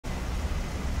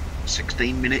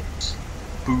16 minutes.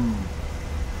 Boom.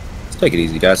 Let's take it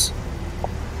easy, guys.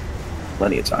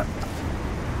 Plenty of time.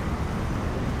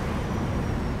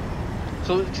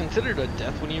 So it's considered a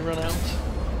death when you run out?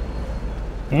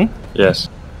 Hmm? Yes.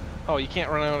 Oh, you can't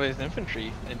run out as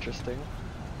infantry. Interesting.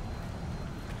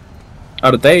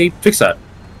 How did they fix that?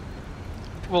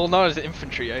 Well, not as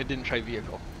infantry. I didn't try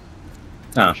vehicle.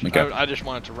 Ah, okay. I just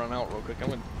wanted to run out real quick.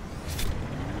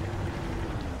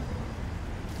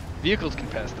 Vehicles can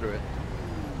pass through it,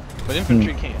 but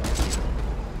infantry can't.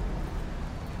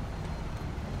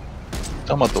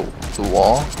 Talking about the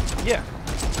wall? Yeah.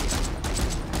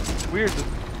 It's weird that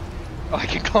I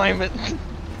can climb it.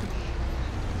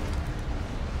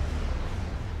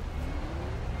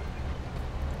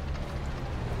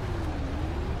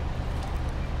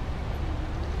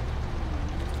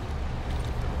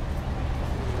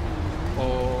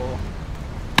 Oh.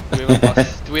 Do we have a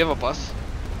bus? Do we have a bus?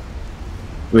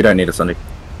 We don't need a Sunday.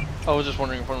 I was just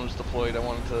wondering if one was deployed. I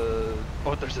wanted to.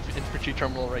 Oh, there's an infantry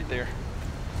terminal right there.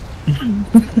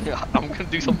 Yeah, I'm gonna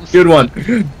do something. Good one.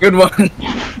 Good one.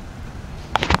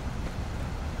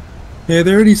 Yeah,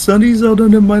 there any Sundays? Oh,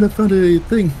 no, might have found a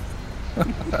thing.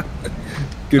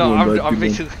 Good no, one, bud. I'm Good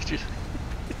basically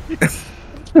just.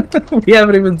 one. We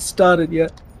haven't even started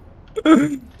yet.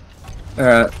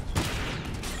 Alright.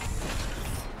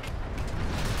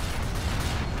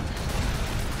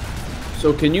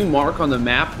 So can you mark on the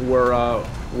map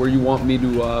where you want me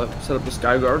to set up the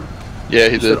sky guard? Yeah,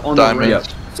 he You did. said on the Diamond. ramp.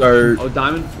 Yeah. So Oh,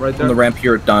 diamond right there. on the ramp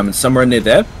here at Diamond, somewhere near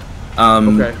there.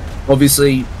 Okay.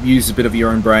 Obviously, use a bit of your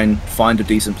own brain. Find a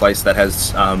decent place that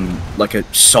has like a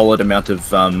solid amount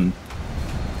of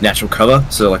natural cover,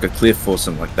 so like a cliff or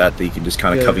something like that that you can just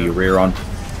kind of cover your rear on,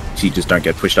 so you just don't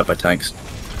get pushed up by tanks.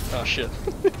 Oh shit.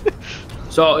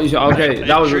 So okay,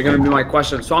 that was going to be my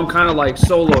question. So I'm kind of like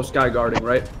solo sky guarding,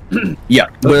 right? Yeah,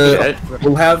 Okay.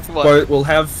 we'll have What? we'll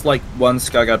have like one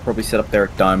Skyguard probably set up there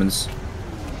at Diamonds.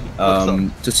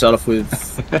 To start off with,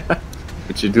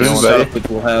 What you doing, to start buddy? off with,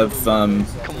 we'll have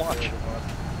Come watch.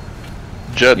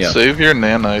 Jet, Yeah. save your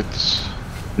nanites.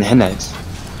 Nanites.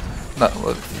 Not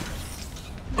what?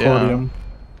 Yeah. Cordium.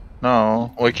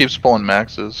 No. Well, he keeps pulling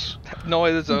maxes. No,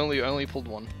 I only pulled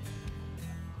one.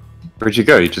 Where'd you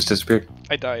go? You just disappeared.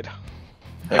 I died.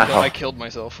 How? I killed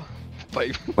myself. By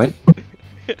What?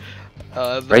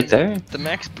 Right there? The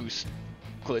max boost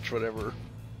glitch, whatever.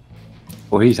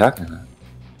 What are you talking about?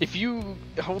 If you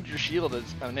hold your shield as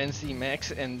an NC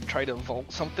max and try to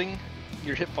vault something,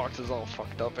 your hitbox is all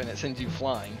fucked up and it sends you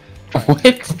flying. What?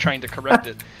 Trying to correct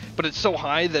it. But it's so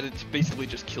high that it basically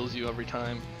just kills you every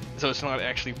time. So it's not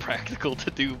actually practical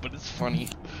to do, but it's funny.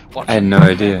 I had no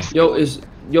idea.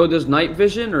 Yo, does night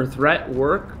vision or threat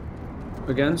work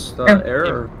against air?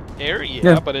 Or? Air, yeah,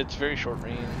 Yeah. but it's very short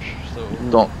range, so...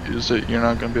 Don't use it. You're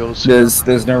not gonna be able to see.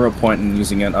 there's no real point in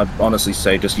using it. I'd honestly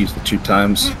say just use the 2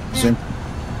 times soon.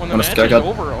 When the On a match Sky is Guard?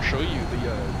 over, I'll show you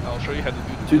the, I'll show you how to do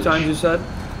the 2 glitch. times you said?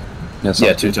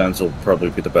 Yeah, 2 times will probably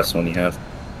be the best one you have.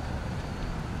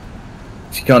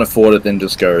 If you can't afford it, then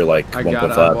just go like I got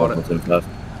it, 1.5, I bought it. 1.5.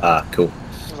 Ah, cool.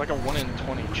 There's like a 1 in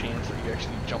 20 chance that you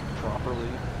actually jump properly.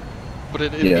 But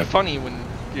it'd Yeah. be funny when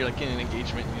you're like in an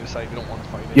engagement and you decide you don't want to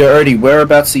fight it. Yeah, Odie,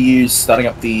 whereabouts are you starting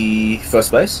up the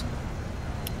first base?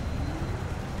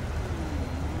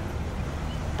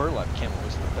 Burlap camo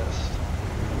is the best.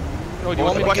 Oh, do you Oh,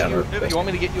 want me to like get camo, you? best. You want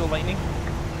me to get you a lightning?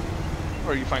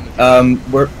 Or are you fine with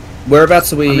it?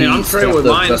 Whereabouts are we? I mean, I'm setting straight up with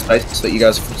the mine. first base that you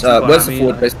guys. Well, Where's I the mean,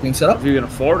 forward base being set up? If you can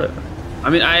afford it.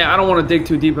 I mean, I don't want to dig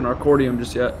too deep in Arcordium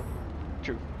just yet.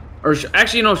 True. Or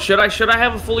actually, you know, should I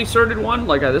have a fully certed one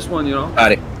like this one? You know,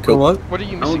 Alright, cool. What are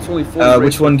you that one's missing? fully fully.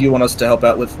 Which one do you want us to help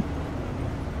out with?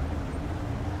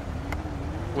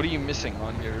 What are you missing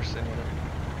on yours anyway?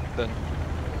 Then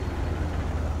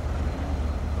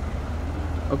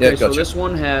Okay, Yeah, so gotcha. this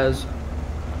one has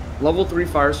level 3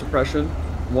 fire suppression,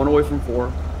 1 away from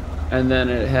 4, and then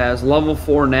it has level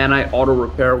 4 nanite auto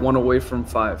repair, 1 away from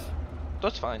 5.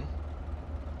 that's fine.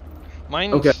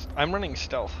 Mine's. Okay. I'm running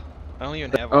stealth. I don't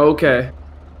even have. Oh, okay.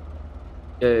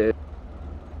 Yeah.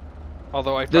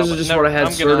 Although I. This is just what I had I'm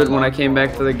gonna started when I unlock came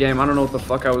back to the auto- game. I don't know what the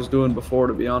fuck I was doing before,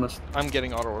 to be honest. I'm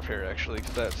getting auto repair actually,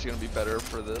 because that's gonna be better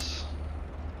for this.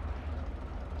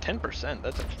 10%.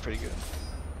 That's actually pretty good.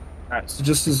 Alright, so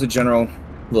just as a general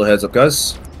little heads up,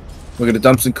 guys, we're going to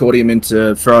dump some Cordium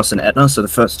into Pharos and Etna, so the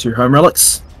first 2 home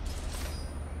relics.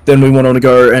 Then we want to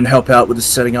go and help out with the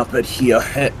setting up at here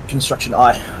at Construction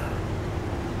I.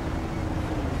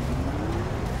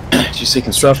 Did you say So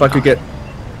construction? if I could get...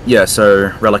 Yeah,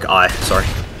 so Relic I, sorry.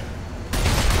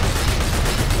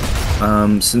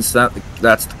 Since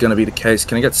that's going to be the case,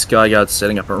 can I get Skyguard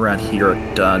setting up around here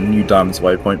at New Diamond's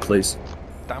Waypoint, please?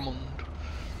 Diamond.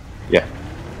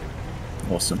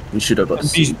 Awesome. We should have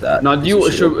seen that. Now,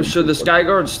 We should the Sky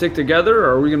Guards stick together, or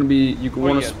are we gonna be? You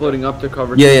want us yeah, splitting up to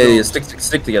cover? Yeah, two yeah, yeah. zones?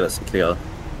 Stick together. Stick together.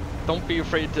 Don't be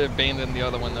afraid to abandon the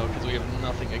other one though, because we have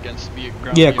nothing against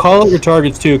ground Yeah, call out your vehicles.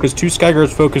 targets too, because 2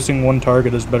 Skyguards focusing 1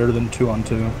 target is better than 2 on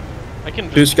 2. I can.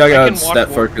 Two Sky I can Guards walk that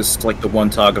more- focus like the one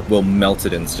target will melt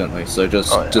it instantly. So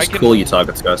just Oh, yeah. just I can- call your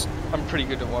targets, guys. I'm pretty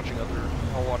good at watching other.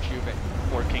 I'll watch you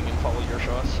working and follow your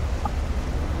shots.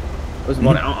 Listen,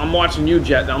 buddy, I'm watching you,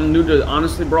 Jet. I'm new to.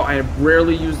 Honestly, bro, I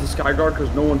rarely use the Sky Guard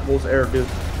because no one pulls air, dude.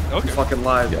 Okay. It's fucking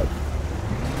live. Yeah.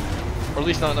 Or at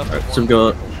least not enough. to Alright, warn so we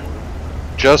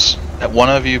got Just one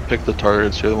of you pick the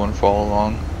targets. The other one follow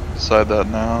along. Decide that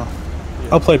now.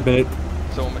 I'll play bait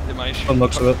So am I? on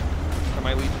looks of it. Am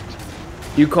I leaving?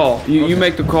 You call. You Okay.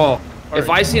 make the call. If Alright.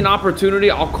 I see an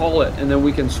opportunity, I'll call it, and then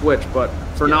we can switch. But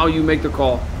for now, you make the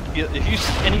call. Yeah, if you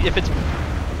if it's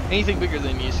anything bigger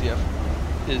than ECF,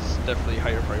 is definitely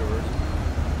higher priority.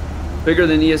 Bigger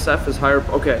than ESF is higher.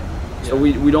 Okay. So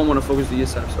Yeah. we don't want to focus the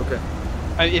ESFs. Okay.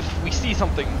 If we see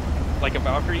something like a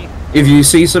Valkyrie, if you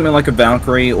see something like a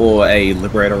Valkyrie or a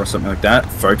Liberator or something like that,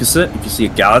 focus it. If you see a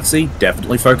Galaxy,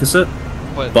 definitely focus it.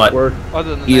 But Word.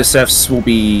 other than ESFs will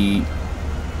be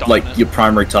that, like dominant. your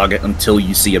primary target until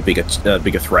you see a bigger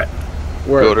threat.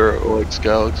 Word. Go to OX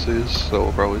Galaxies, so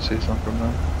we'll probably see some from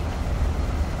them.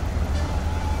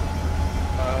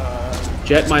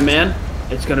 Jet, my man,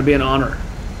 it's gonna be an honor.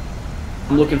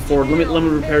 I'm looking forward. Let me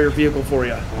repair your vehicle for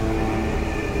you.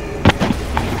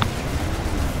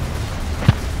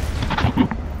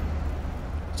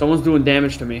 Someone's doing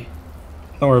damage to me.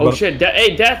 Don't worry Oh about it. shit!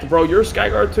 Hey, Death, bro, you're a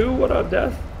Skyguard too. What up,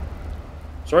 Death?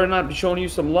 Sorry to not be showing you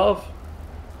some love.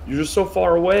 You're just so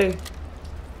far away.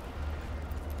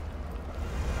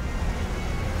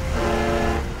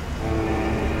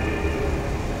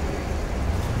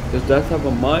 Does Death have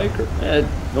a mic? Or,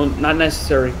 no, not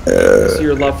necessary. I see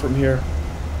your love from here.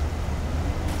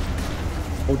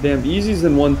 Oh damn, Easy's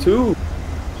in one too.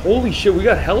 Holy shit, we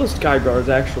got hella Sky Guards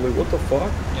actually. What the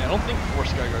fuck? Yeah, I don't think 4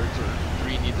 Skyguards or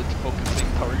 3 needed to focusing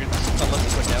targets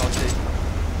unless it's a Galaxy.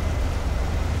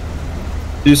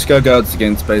 2 Sky Guards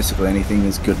against basically anything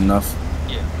is good enough.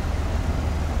 Yeah.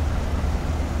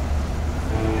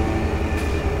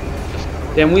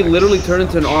 Damn, we literally turned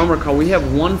into an armor car. We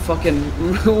have one fucking.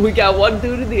 We got one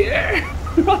dude in the air.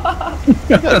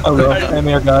 Oh, no, I'm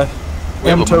air guy. We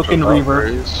have M a bunch of token reaver.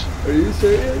 Valkyries. Are you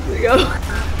serious? We got-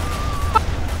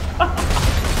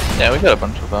 Yeah, we got a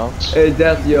bunch of Valks. Hey,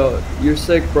 Death, yo, you're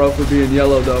sick, bro, for being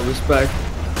yellow, though. Respect.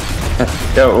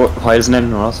 Yo, why doesn't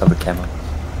anyone else have a camo?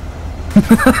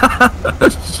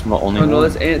 I'm the only Oh no, one.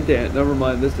 that's Ant Dan. Never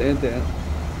mind, that's Ant Dan.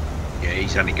 Yeah,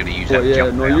 he's only going to use Well, that yeah,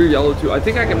 jump no, now. you're yellow too. I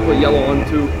think I can put yellow on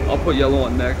too. I'll put yellow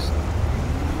on next.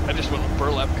 I just went with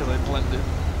burlap because I blended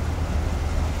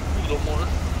a little more.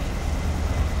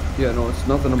 Yeah, no, it's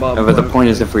nothing about. No, but the blend. point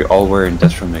is, if we all wear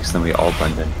industrial mix, then we all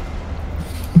blend in.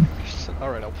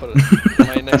 Alright, I'll put it in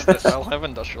my next. I'll have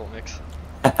industrial mix.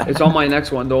 It's on my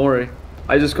next one. Don't worry.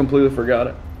 I just completely forgot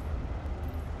it.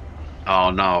 Oh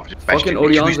no, I've just bashed Fucking it.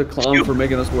 Odion's a clown for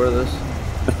making us wear this.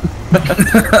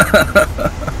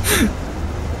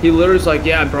 He literally's like,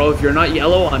 yeah, bro, if you're not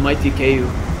yellow, I might DK you.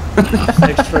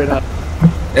 Like, straight up.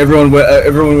 Everyone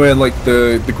wear like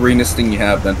the greenest thing you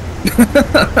have then.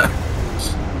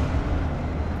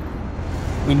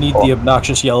 We need the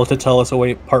obnoxious yellow to tell us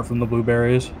away apart from the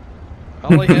blueberries.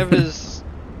 All I have is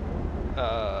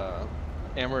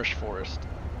Amherst Forest.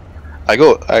 I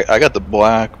got the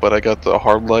black, but I got the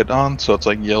hard light on, so it's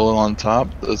like yellow on top.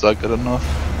 Is that good enough?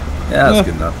 Yeah, that's Yeah.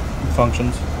 good enough.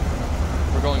 Functions.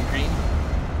 We're going green.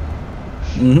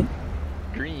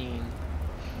 Mm-hmm. Green.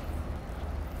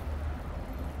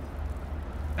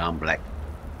 I'm black.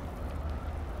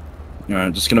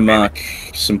 Alright, just gonna mark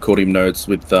some Cordium nodes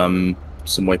with some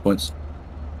waypoints.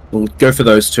 We'll go for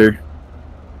those 2.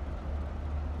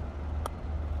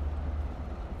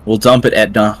 We'll dump at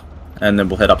Etna, and then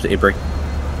we'll head up to Ibri.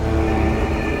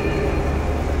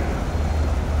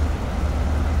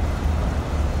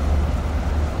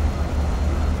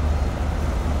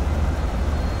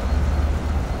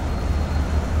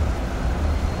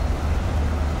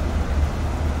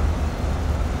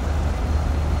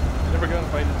 I never got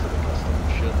invited to the custom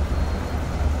shit.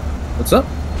 What's up?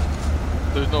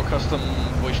 There's no custom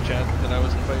voice chat that I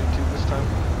was invited to this time.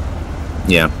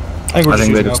 Yeah, I think we're I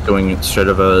think they're just just doing it straight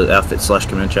over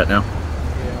outfit/command chat now.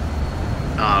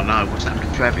 Yeah. Oh no, what's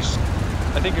happening, Travis?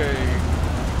 I think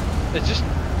it just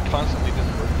constantly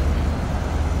didn't work for me.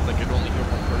 Like I'd only hear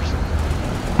one person.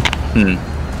 Hmm.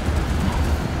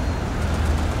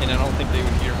 And I don't think they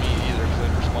would hear me either because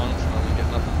I'd respond and only get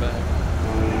nothing back.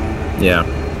 Yeah.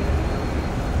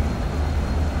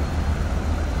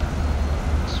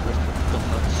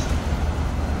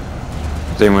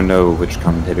 Does anyone know which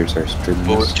commentators are streaming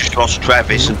Well, this? we've just lost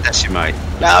Travis and Decimate.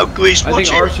 No, Grizz, I watch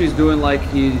think it. Archie's doing like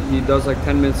he does like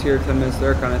 10 minutes here, 10 minutes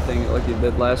there kind of thing, like he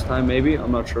did last time. Maybe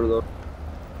I'm not sure though.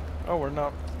 Oh, we're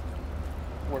not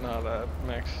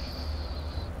max.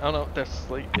 I don't know what that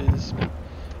slate is, but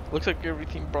looks like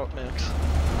everything brought max.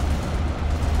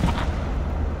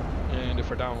 And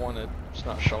if we're down one, it's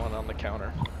not showing on the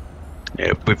counter.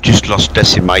 Yeah, we've just lost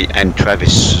Decimate and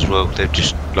Travis as well. They've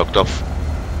just logged off.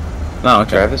 Oh,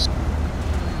 okay. Travis?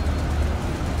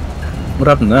 What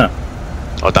happened there?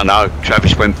 I don't know.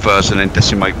 Travis went first and then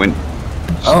Decimate went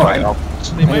straight off.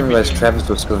 They I might didn't be realize doing- Travis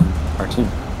was going our team.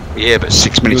 Yeah, but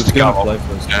 6 minutes to He go. was gonna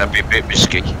play first. Be a bit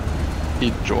risky.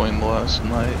 He joined last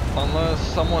night. Unless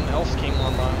someone else came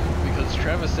online, because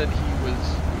Travis said he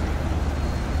was.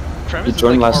 Travis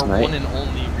joined is like last our night? one and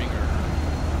only ringer.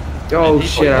 Oh And he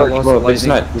shit! I played- lost Well, the but he's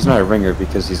lightning. not a ringer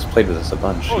because he's played with us a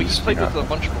bunch. Oh, he's played you with know, us a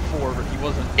bunch before, but he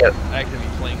wasn't Yep. actively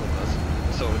playing with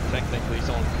us. So technically,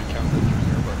 someone could count as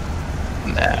ringer,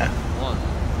 but Nah. one.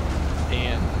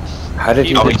 And How did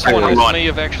he get someone to- else may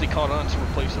have actually caught on to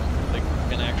replace him, like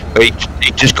an actual.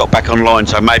 He just got back online,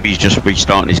 so maybe he's just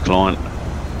restarting his client.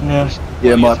 Yeah. Yeah,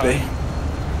 Plenty of might be. time.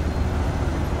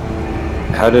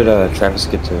 How did Travis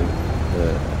get to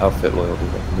the outfit loyalty?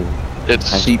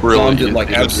 It's He really bombed it easy like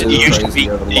to do. absolutely He used to crazy be,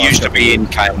 over the he last used to couple be of in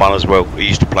K1 as well. He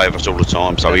used to play with us all the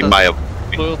time, so he That may have.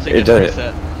 Loyalty It gets does.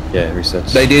 reset. Yeah, it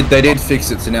resets. They did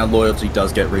fix it, so now loyalty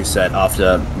does get reset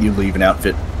after you leave an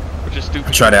outfit. Which is stupid.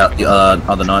 I tried out the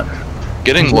other night.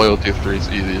 Getting loyalty 3 is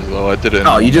easy as well. I did it.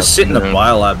 Oh, you just sit in the afternoon.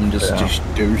 biolab and just Yeah.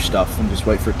 do stuff and just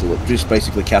wait for it to look. Just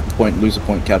basically cap a point, lose a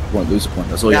point, cap a point, lose a point.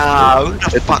 That's all you have to No, who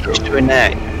the fuck is doing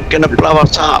that? Gonna blow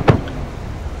us up.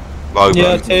 Robo.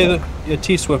 Yeah,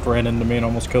 T Swift ran into me and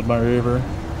almost killed my Reaver.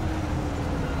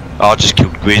 I just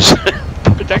killed Grizz.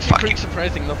 It's actually Fuck pretty it.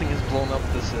 surprising nothing has blown up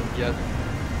this yet.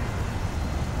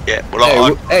 Yeah, do.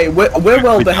 well, We're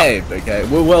well behaved, okay?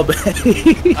 We're well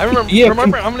behaved. I remember. Yeah,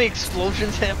 remember how many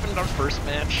explosions happened our first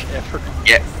match ever?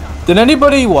 Did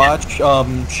anybody watch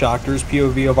Shocker's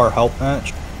POV of our help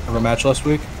match? Of our match last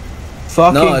week?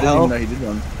 Fucking No, I didn't hell. even know he did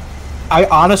one. I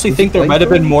honestly Was he think there playing might have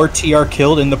for been him? more TR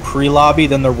killed in the pre-lobby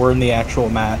than there were in the actual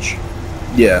match.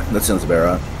 Yeah, that sounds about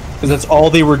right. Because that's all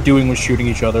they were doing was shooting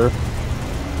each other.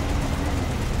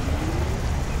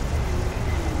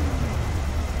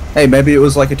 Hey, maybe it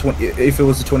was like if it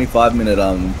was a 25-minute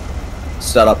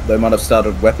startup, they might have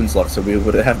started weapons lock, so we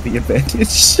would have the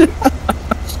advantage.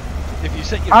 If you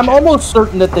set your I'm chat- almost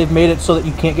certain that they've made it so that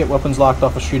you can't get weapons locked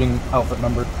off a shooting outfit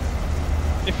member.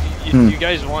 If you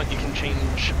guys want, you can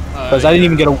change. Because I didn't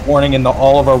even get a warning in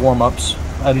all of our warm-ups.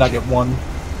 I did not get one.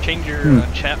 Change your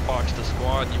chat box to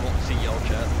squad. You won't see yell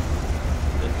chat.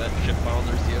 If that shit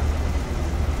bothers you.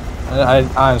 I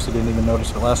honestly didn't even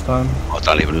notice it last time. I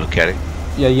don't even look at it.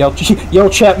 Yeah, yell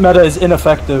chat meta is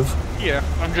ineffective. Yeah,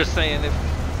 I'm just saying if.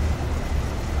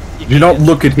 you Do not can't-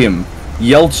 look at him.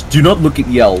 Yells. Do not look at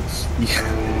Yells.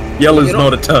 Yell is You know-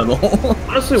 not eternal.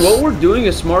 Honestly, what we're doing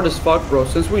is smart as fuck, bro.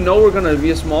 Since we know we're gonna be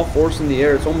a small force in the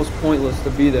air, it's almost pointless to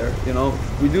be there. You know,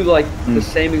 we do like the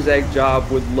same exact job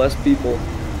with less people,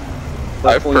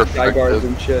 like I've pulling sky guards perfected-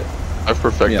 and shit. I've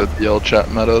perfected the yell chat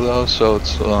meta though, so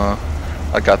it's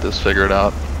I got this figured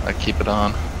out. I keep it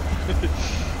on.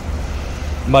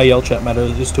 My yell chat meta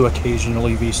is to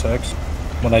occasionally V6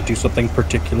 when I do something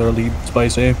particularly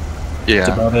spicy. That's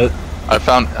Yeah, about it. I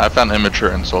found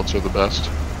immature insults are the best.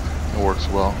 It works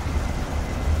well.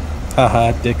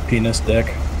 Haha, dick, penis, dick.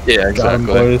 Yeah, Got 'em,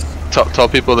 exactly. boys. Tell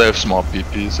people they have small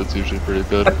PPs. It's usually pretty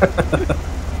good.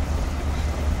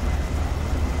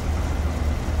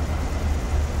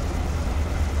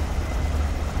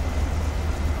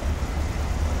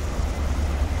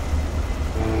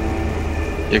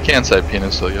 You can't say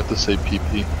penis though. You have to say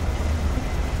PP.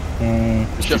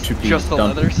 Just the Done.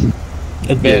 leathers.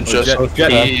 Advanced. just-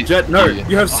 Jet, no, Yeah.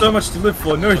 you have so much to live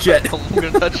for. No, Jet. I'm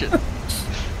gonna touch it.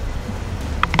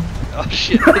 Oh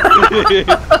shit.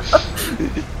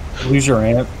 Lose your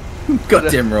aunt.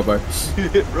 Goddamn, Robo.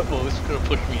 Robo is gonna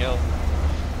push me out.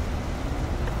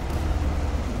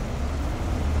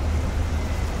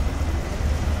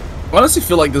 I honestly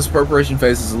feel like this preparation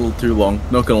phase is a little too long.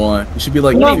 Not gonna lie. It should be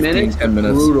like 20 15, minutes? 10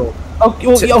 minutes. Brutal. Okay,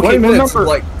 well, 20 okay minutes, remember,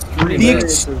 like 3 the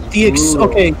minutes.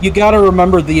 okay, you gotta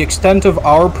remember the extent of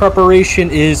our preparation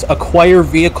is acquire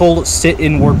vehicle, sit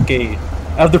in warp gate.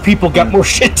 Other people got more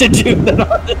shit to do than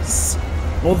us.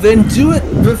 Well, then do it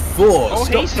before. Oh,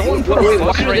 Stop hey, someone put Wait, a why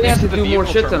flux do right they have into to the do more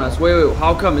vehicle shit than terminal. us? Wait,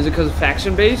 how come? Is it because of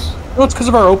faction base? Well, it's because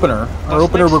of our opener. Our Oh,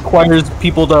 opener nice. requires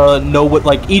people to know what,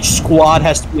 like, each squad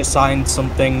has to be assigned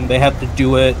something. They have to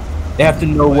do it. They have to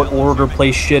know what order to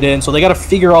place shit in, so they got to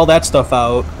figure all that stuff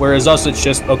out. Whereas us, it's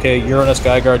just okay. You're in a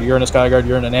Skyguard. You're in a Skyguard.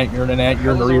 You're in an ant. You're in an ant.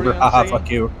 You're in a Reaver. Haha,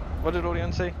 fuck you. What did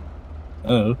Odion say?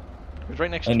 Oh, It was right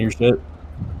next to and me. your shit.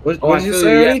 What I did you feel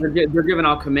say? you. Yeah, they're giving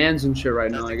out commands and shit right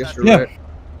now. I guess you're Yeah. right.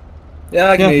 Yeah,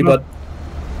 I can hear you, bud.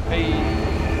 Hey.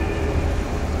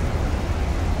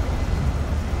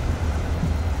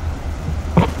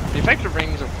 The effective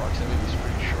range of proximity is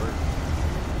pretty short.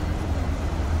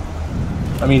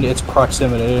 I mean, it's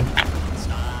proximity.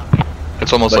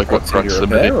 It's almost like what proximity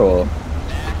proximity. repair, or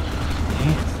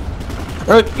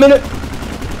Alright, minute!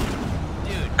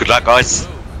 Good luck, guys.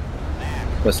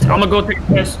 First I'm time. gonna go take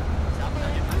a piss.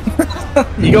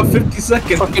 You got 50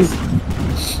 seconds. Fucking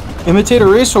imitate a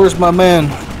racehorse, my man.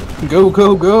 Go,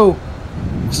 go, go.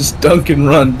 Just dunk and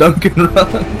run, dunk and run.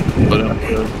 Like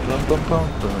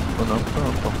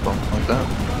that.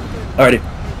 Alrighty.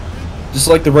 Just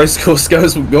like the race course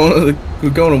guys, we're going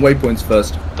on waypoints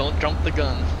first. Don't jump the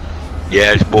gun.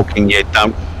 Yeah, it's walking. Yeah,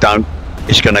 don't.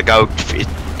 It's gonna go.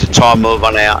 The time will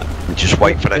run out. And just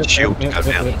wait for that shield to go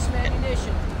down.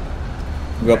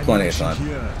 We've got plenty of time.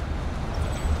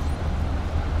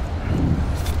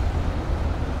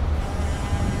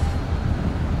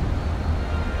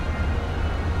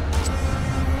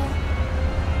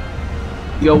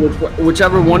 Yo,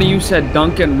 whichever one of you said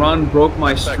dunk and run broke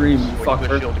my stream, you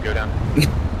fucker.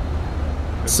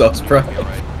 Sucks, bro.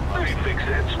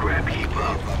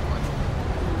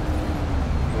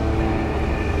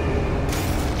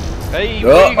 Hey,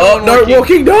 where you going, No,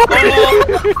 walking, no!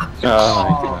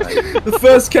 Oh, The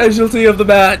first casualty of the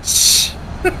match.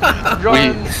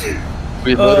 Run!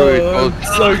 We literally Oh, I'm both.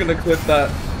 so gonna clip that.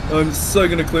 I'm so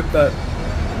gonna clip that.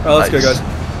 Alright, let's go, Nice. guys.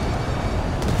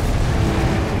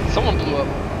 Someone blew up.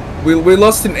 We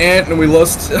lost an ant and we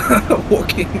lost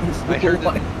walking. I heard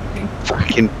it.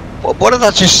 Fucking. What did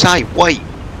I just say? Wait. I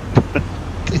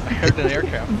heard an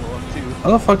aircraft blow up too.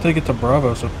 How the fuck did they get to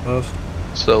Bravo so fast?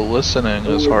 So listening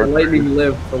is The hard. lightning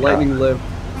lived. The lightning lived.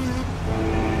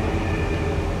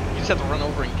 You just have to run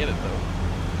over and get it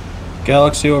though.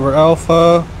 Galaxy over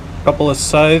Alpha. Couple of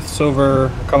scythes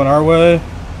over coming our way.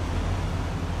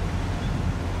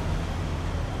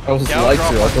 I was Yeah, I'll lied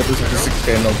drop to. I one. thought this was a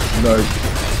 6K no.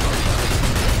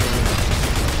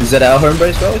 Is that our home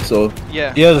base, Alex, or?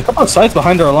 Yeah. Yeah, there's a couple of scythes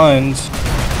behind our lines.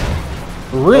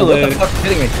 Really? Oh, what the fuck is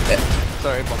hitting me?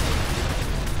 Sorry, I bumped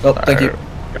it. Oh, thank you.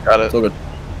 Got It's it. all good.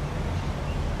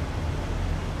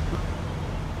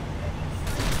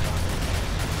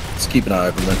 Let's keep an eye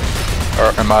open then.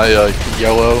 Am I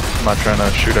yellow? Am I trying to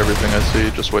shoot everything I see?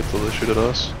 Just wait till they shoot at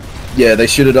us. Yeah, they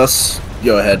shoot at us.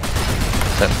 Go ahead.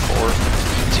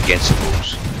 10-4. It's against the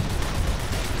rules.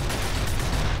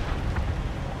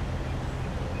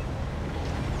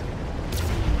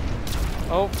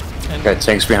 Oh, and got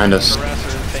tanks behind us.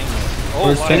 harasser things. Oh,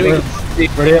 Where's wow. tank?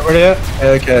 Where they at? Where they at?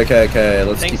 Okay.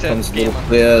 Let's Thanks, keep comms a little Gamma.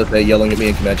 clear. They're yelling at me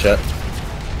in command chat.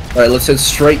 Alright, let's head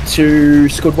straight to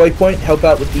Squad Waypoint. Help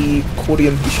out with the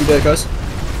Cordium issue there, guys.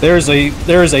 There is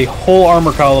a whole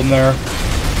armor column there.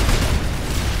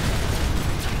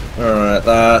 Alright,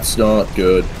 that's not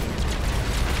good.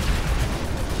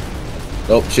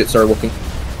 Oh shit, sorry, walking.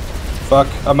 Fuck.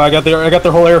 I got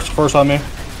their whole air force on me.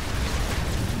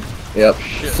 Yep.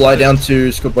 Shit. Fly down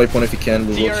to Squad Waypoint if you can.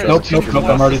 We'll DRS Nope, two nope, for nope,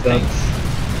 I'm already Colossus done. tanks.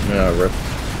 Yeah, rip.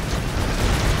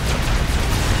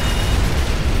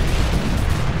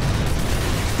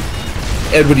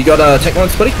 Edward, you got tank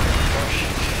lines, buddy?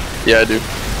 Yeah, I do.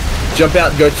 Jump out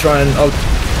and go try and. Oh,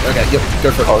 okay, yep,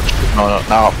 go for it. Oh,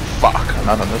 no, fuck.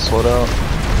 Not on this loadout.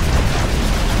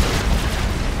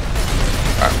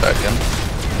 Alright, back in.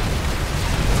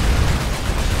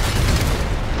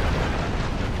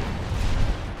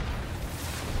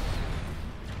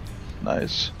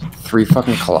 Nice. 3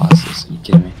 fucking Colossus. Are you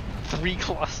kidding me? 3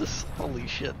 Colossus. Holy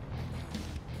shit.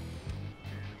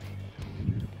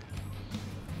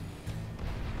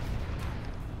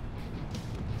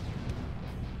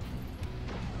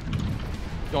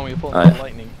 You want me to pull up the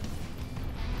lightning?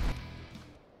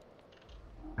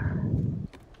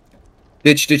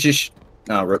 Ditch.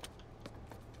 Ah, rip.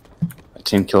 My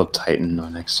team killed Titan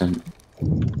on extent.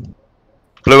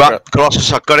 Blew up.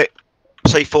 Colossus, I got it.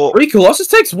 C4. 3 Colossus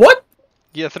tanks? What?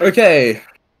 Yeah, 3. Okay.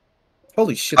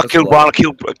 Holy shit. I that's killed a lot.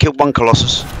 one. I killed one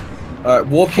Colossus. Alright,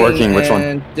 walking, Working, which one?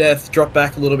 and Death, drop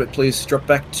back a little bit, please. Drop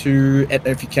back to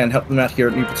Etna if you can. Help them out here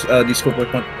at New Squad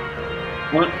Waypoint.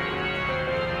 What?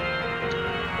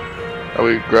 Are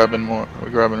we grabbing more? Are we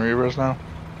grabbing Reavers now?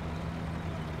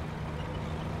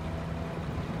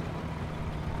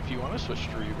 If you want to switch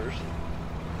to Reavers.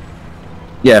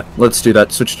 Yeah, let's do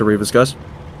that. Switch to Reavers, guys.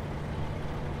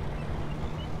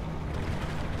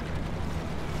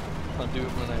 I'll do it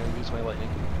when I use my lightning.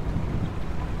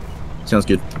 Sounds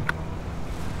good.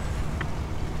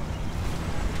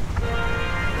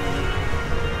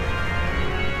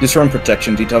 Just run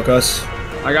protection detail, guys.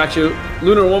 I got you.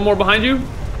 Lunar, one more behind you?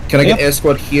 Can I get Yeah. air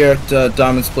squad here at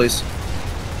Diamonds, please?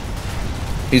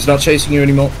 He's not chasing you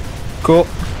anymore. Cool.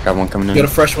 Got one coming in. You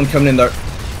got a fresh one coming in though.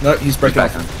 No, he's breaking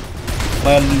back off. on.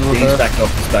 Land Yeah, repair. he's backed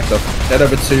off. He's backed off. Head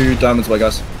over to Diamonds way,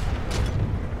 guys.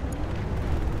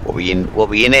 What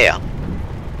we in here?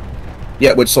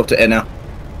 Yeah, we're swapped to air now.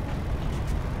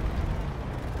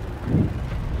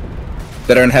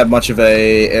 They don't have much of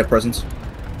a air presence.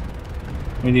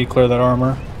 We need to clear that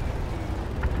armor.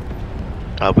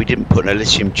 We didn't put an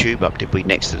Elysium tube up, did we?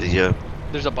 Next to the.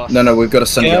 There's a bus. No, we've got a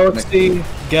Sunny.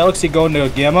 Galaxy going to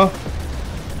Gamma.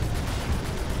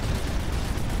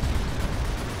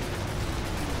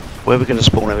 Where are we going to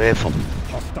spawn our air from?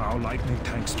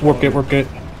 Work it, work it.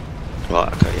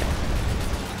 Right, okay,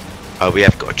 yeah. Oh, we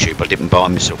have got a tube. I didn't buy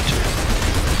myself to.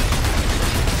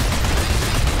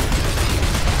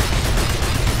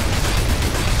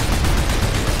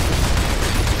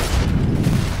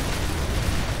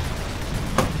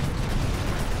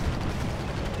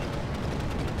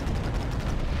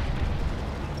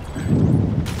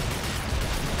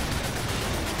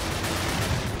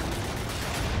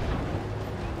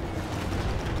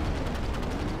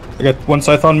 I got one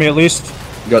scythe on me at least.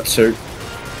 Got two.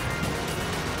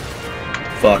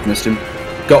 Fuck, missed him.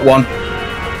 Got one.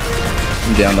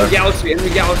 I'm down though. Galaxy, enemy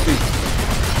galaxy.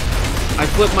 I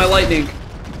flipped my lightning.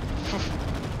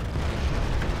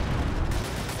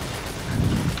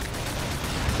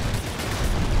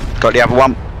 Got the other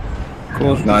one.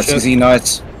 Cool. Nice, shit. easy,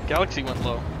 nice. Galaxy went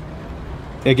low.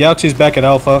 Yeah, Galaxy's back at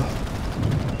Alpha.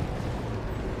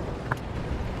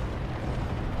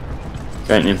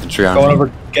 Got an infantry on Going me.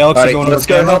 over Galaxy, Alright, going let's over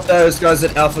go Gamma. help those guys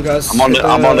at Alpha, guys. I'm on the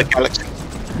Galaxy.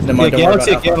 Never Yeah, mind, don't worry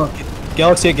Galaxy at about Alpha. Gamma.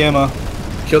 Galaxy at Gamma.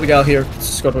 Kill the gal here.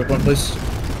 Scott, wait one, please.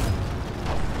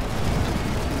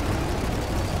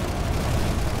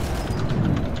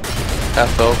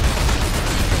 Half health.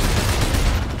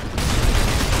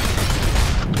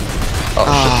 Oh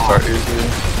shit, start easy.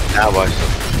 Now I.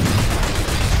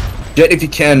 Jet, if you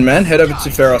can, man, head over to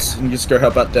Feros and just go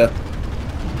help out there.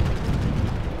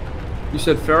 You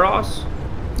said Feros?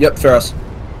 Yep, Feros.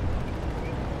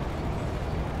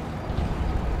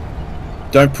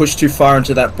 Don't push too far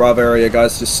into that Bravo area,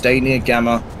 guys. Just stay near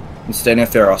Gamma and stay near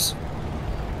Feros.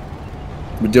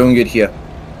 We're doing it here.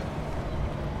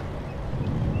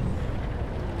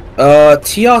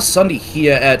 TR Sunday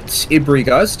here at Ibri,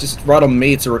 guys. Just right on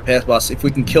me. It's a repair bus. If we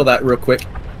can kill that real quick.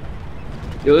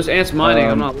 Yo, this ant's mining.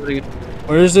 I'm not letting it.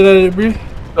 Where is it at, Ibri?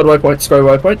 Go to waypoint, go to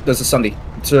waypoint. There's a Sunday.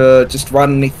 It's just right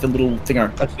underneath the little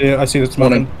thinger. I see this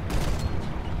Morning. morning.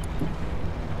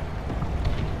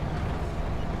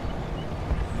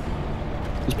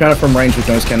 Just pound it from range with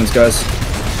nose cannons, guys.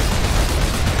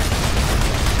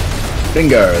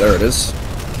 Bingo, there it is.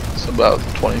 It's about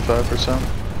 25%.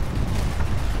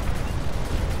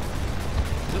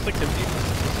 Just like 50.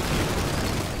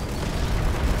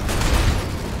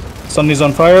 Sunny's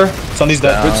on fire. Sunny's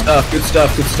dead. Good stuff, good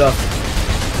stuff, good stuff.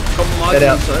 Couple Head Mozzies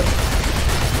out. inside.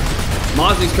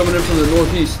 Mozzie's coming in from the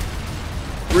northeast.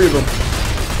 3 of them.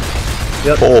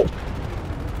 Yep. Oh,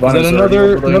 Is that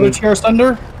another TR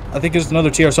Thunder? I think it's another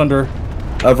TR Thunder.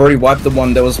 I've already wiped the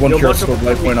one. There was one Yo, pure watch squad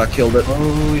out. waypoint. I killed it.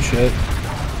 Holy shit.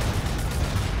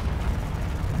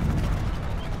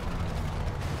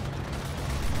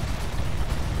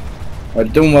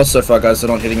 Alright, doing well so far, guys. They're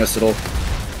not hitting us at all.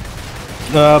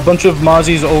 A bunch of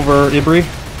Mozzies over Ibri.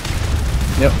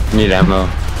 Need ammo.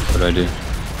 What do I do?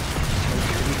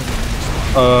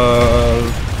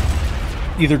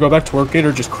 Either go back to work it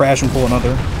or just crash and pull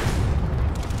another.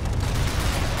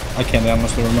 I can't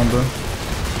honestly remember.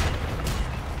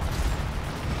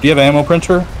 Do you have an ammo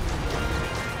printer?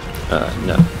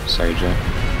 No. Sorry, Joe.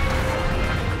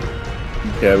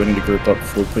 Okay, we need to group up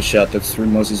before we push out. That's 3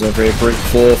 Mozzies over here. Break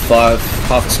 4, 5,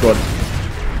 half a squad.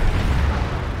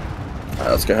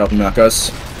 Alright, let's go help them out,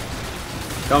 guys.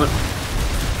 Coming.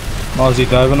 Mozzie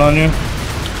diving on you.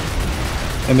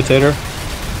 Imitator.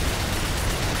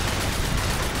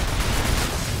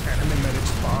 Enemy medic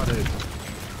spotted.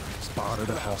 Spotted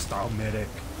a hostile medic.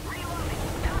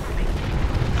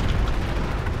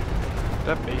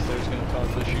 That base there is going to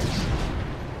cause issues.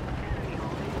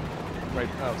 Right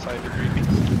outside the creepy.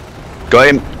 got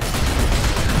him.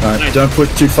 Alright, don't push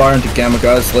too far into Gamma,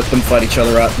 guys. Let them fight each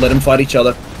other out. Let them fight each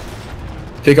other.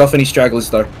 Pick off any stragglers,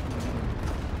 though.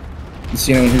 You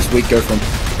see anyone who's weak, go from.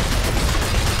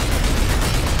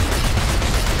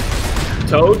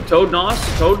 Toad, Nos,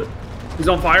 Toad. He's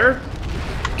on fire.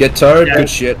 Get Toad, Yeah. good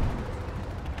shit.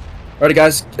 Alrighty,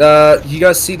 guys. You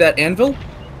guys see that anvil?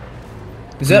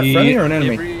 Is that friendly or an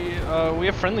enemy? We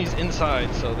have friendlies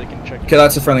inside, so they can check. Okay,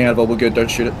 that's a friendly anvil. We're good. Don't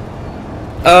shoot it.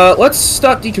 Let's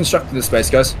start deconstructing this space,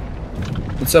 guys.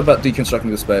 Let's talk about deconstructing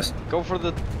this space. Go for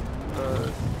the.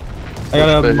 I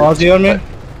got a Mozzie on me.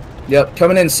 Yep,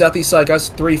 coming in southeast side, guys.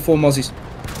 3, 4 Mozzies.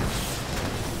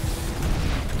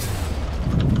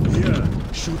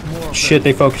 Here, shoot more of Shit,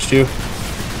 they focused you.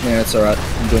 Yeah, it's alright.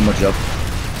 I'm doing my job.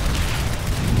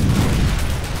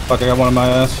 Fuck, I got one on my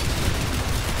ass.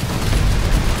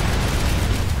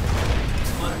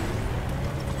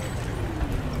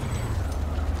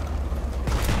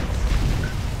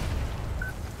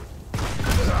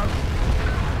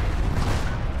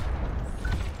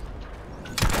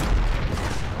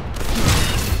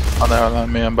 On the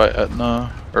outline man by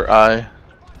Etna, or I.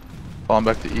 Falling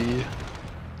back to E.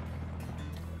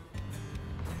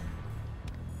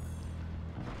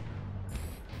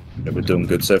 Yeah, we're doing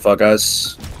good so far,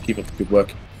 guys. Keep up the good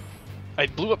work. I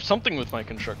blew up something with my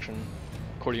construction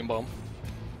accordion bomb.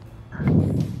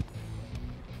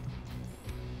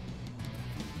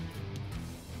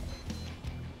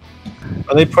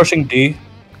 Are they pushing D?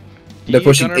 They're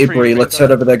pushing Ibri. Let's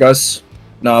head over there, guys.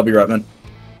 No, I'll be right, man.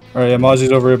 Alright, yeah,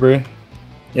 Mozzie's over Ibri.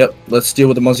 Yep, let's deal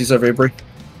with the Mozzies over Ibri.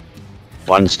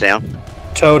 One's down.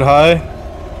 Toad high.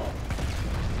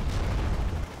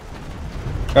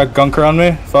 Got Gunker on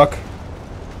me. Fuck.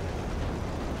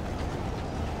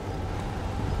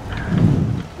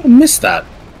 I missed that.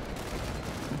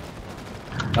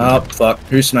 Oh, fuck.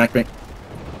 Who smacked me?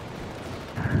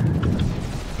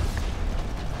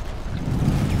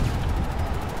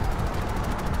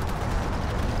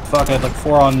 Fuck, I had like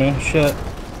 4 on me. Shit.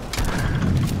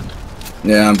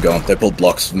 Yeah, I'm gone. They pulled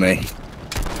blocks for me.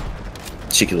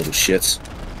 Cheeky little shits.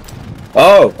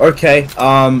 Oh, okay.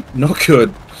 Not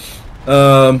good.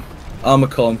 Armor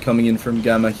column coming in from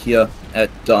Gamma here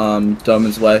at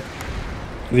Doman's Way.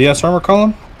 The S armor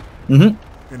column?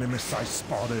 Mm-hmm. enemy sight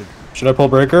spotted. Should I pull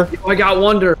breaker? Oh, I got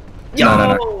Wonder.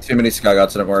 No. Too many Sky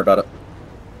Guards, so don't worry about it.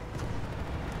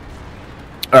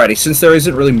 Alrighty, since there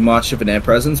isn't really much of an air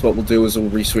presence, what we'll do is we'll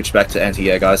re-switch back to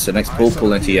anti-air, guys. So next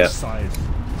pull anti-air.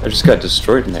 I just got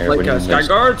destroyed in there. Like Sky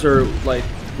Guards or like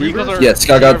Vehicles are, Yeah,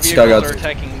 Sky Guards, Sky vehicles Guards. are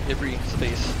attacking Ibri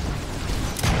space.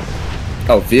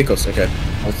 Oh, vehicles, okay.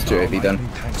 Let's do AV then.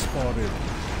 Tank spotted.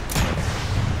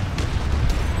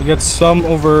 We got some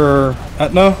over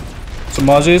Etna. Some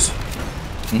Mozzies.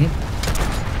 Mm-hmm.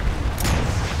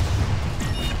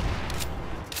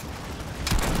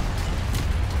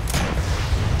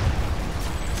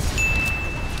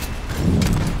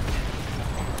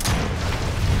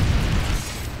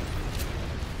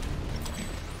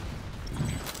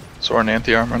 So we're in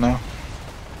anti-armor now.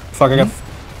 Fuck, I got...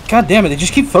 God damn it, they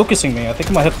just keep focusing me. I think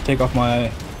I might have to take off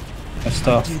my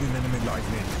stuff. Get an enemy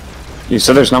lightning. You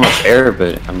said there's not much air,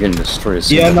 but I'm getting destroyed.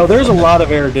 Yeah, no, there's a lot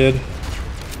of air, dude.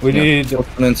 We need...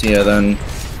 Anti-air then.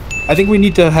 I think we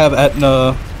need to have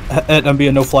Etna be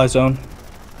a no-fly zone.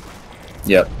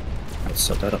 Yep. Let's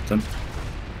set that up then.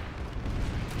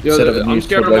 Yo, Set up a I'm new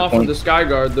scaring squad them off with waypoint. the Sky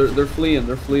Guard. They're fleeing.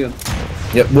 They're fleeing.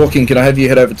 Yep, walking. Can I have you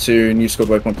head over to new squad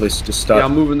waypoint, please? Just start. Yeah,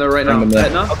 I'm moving there right now. bring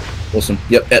them there. Etna? Awesome.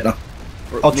 Yep, Etna.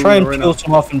 We're I'll try and moving peel right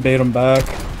some off and bait them back.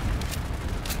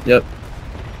 Yep.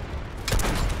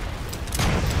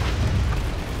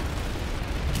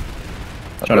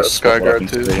 I've Trying got to a Sky spot what I Guard can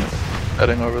too. see.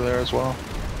 Heading over there as well.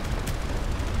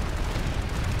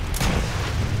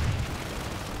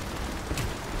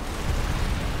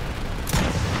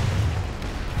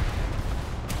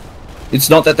 It's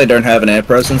not that they don't have an air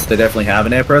presence, they definitely have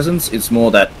an air presence. It's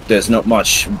more that there's not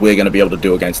much we're going to be able to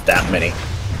do against that many.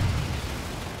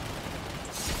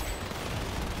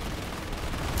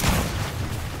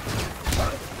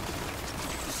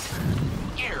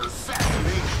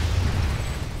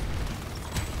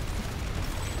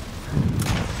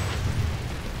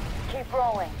 Keep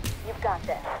rolling. You've got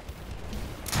this.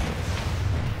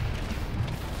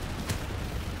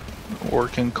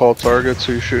 Working call targets.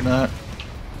 Who you shooting at?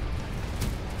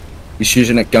 He's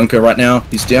shooting at Gunker right now.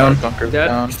 He's down. Gunker's Dead.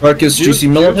 down. Focus, Juice, Juicy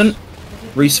Militant.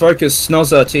 Refocus,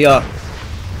 Snozza, TR.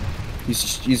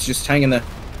 He's just hanging there.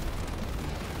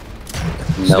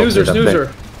 Snoozer,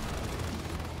 snoozer.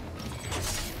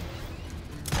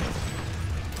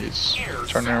 He's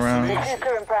turning around.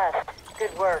 Super impressed.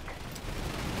 Good work.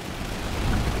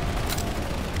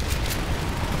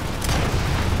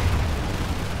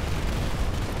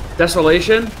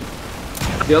 Desolation.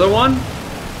 The other one?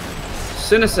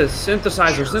 Synesis,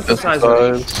 synthesizer. Synthesize.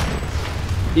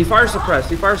 He fire suppressed.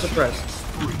 He fire suppressed.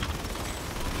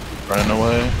 Running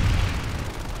away.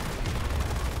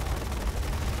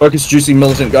 Focus, Juicy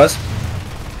Militant, guys.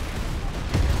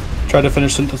 Try to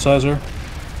finish synthesizer.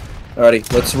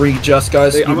 Alrighty, let's readjust,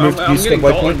 guys. Hey, I'm new squad getting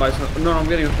Dalton waypoint. by some... No, I'm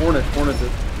getting Hornet. Hornet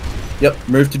is. Yep,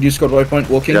 move to new squad waypoint.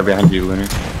 Walking. Yeah, behind you, Lunar.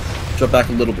 Drop back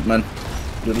a little bit, man.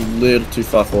 You're a little too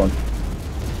far forward.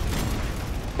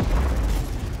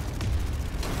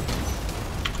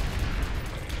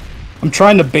 I'm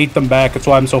trying to bait them back. That's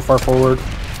why I'm so far forward.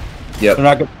 Yep. They're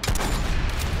not good.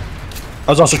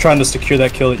 I was also trying to secure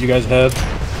that kill that you guys had.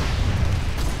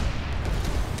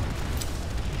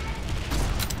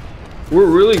 We're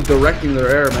really directing their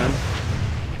air,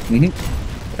 man.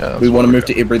 Yeah, We want to move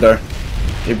to Ibri though.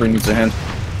 Ibri needs a hand.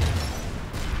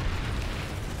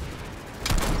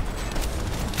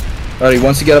 Alrighty,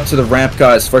 once you get up to the ramp,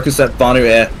 guys, focus that Vanu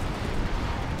air.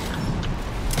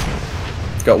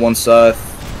 Got one scythe.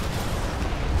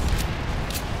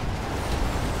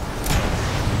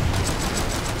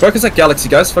 Focus that Galaxy,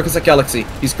 guys. Focus that Galaxy.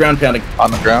 He's ground pounding.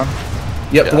 on the ground.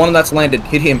 Yep, Yeah. the one that's landed.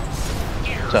 Hit him.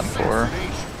 10-4.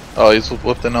 Oh, he's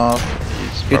lifting off.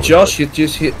 He's Hit probably Josh.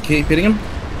 Keep hitting him.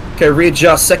 Okay,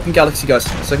 readjust. Second Galaxy, guys.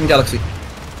 Second Galaxy.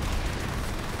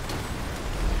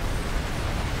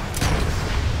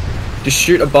 Just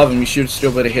shoot above him. You should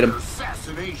still be able to hit him.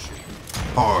 Assassination.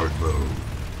 Hard mode.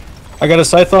 I got a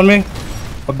scythe on me.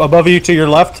 Above you to your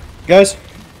left, guys.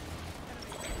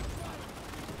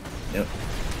 Yep.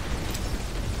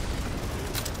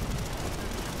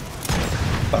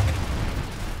 Fuck.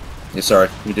 Yeah, sorry.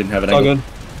 We didn't have an It's all angle. good.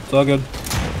 It's all good.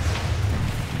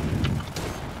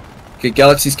 Okay,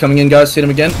 Galaxy's coming in, guys. Hit him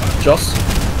again. Joss.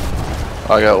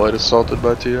 I got light assaulted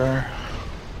by TR.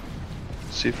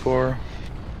 C4.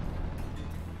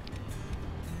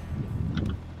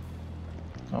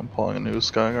 I'm pulling a new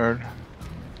Skyguard.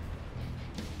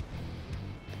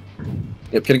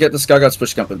 Yep, can I get the Skyguards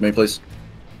push camp with me, please?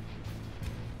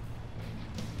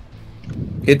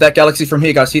 Hit that Galaxy from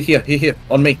here, guys. Hit here. Hit here.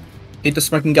 On me. Hit the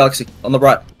smoking Galaxy. On the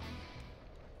right.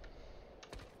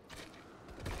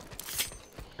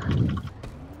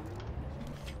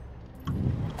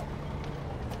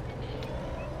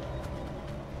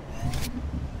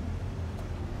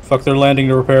 Fuck, they're landing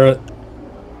to repair it.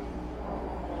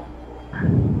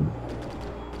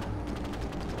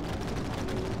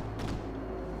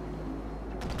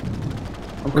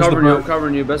 I'm Where's the covering you. bird? I'm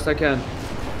covering you best I can.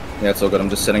 Yeah, it's all good. I'm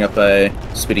just setting up a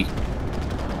Spitty.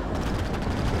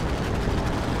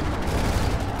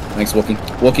 Thanks, Walking.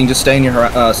 Walking, just stay in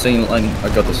your stay in lane.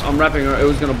 I got this. I'm wrapping her. It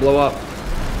was gonna blow up.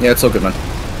 Yeah, it's all good, man.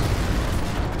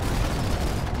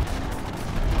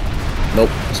 Nope.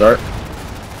 Sorry.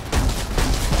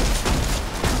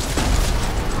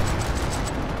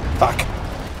 Fuck.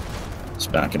 It's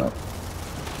backing up.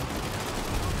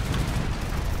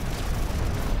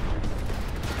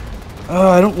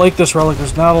 I don't like this relic.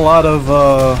 There's not a lot of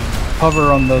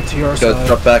cover on the TR Guys, side.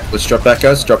 drop back. Let's drop back,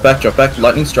 guys. Drop back. Drop back.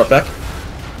 Lightnings, drop back.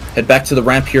 Head back to the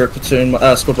ramp here at Platoon.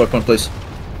 Squad waypoint, please.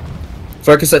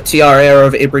 Focus that TR air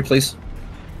over Ibri, please.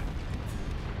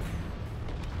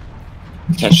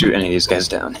 Can't shoot any of these guys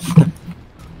down.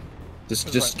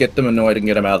 Just get them annoyed and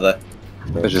get them out of there.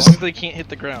 They're As long just, as they can't hit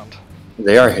the ground.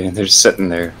 they are hitting, they're just sitting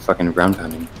there fucking ground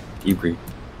pounding. Ibri.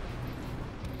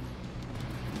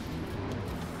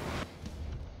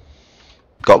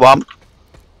 Got one.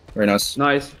 Very nice.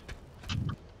 Nice.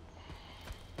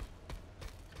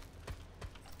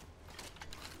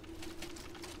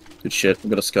 Good shit. We've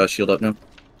got a Sky Shield up now.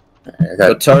 I Got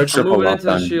got turret. I'm triple moving into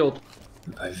the lockdown shield.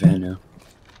 by Vanu.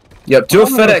 Yep, do a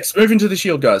FedEx. Move into the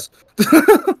shield, guys.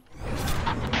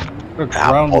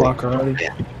 Ground lock already.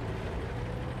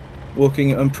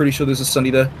 Walking, I'm pretty sure there's a Sunny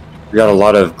there. We got a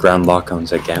lot of ground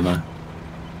lock-ons at Gamma.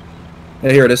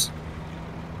 Yeah, here it is.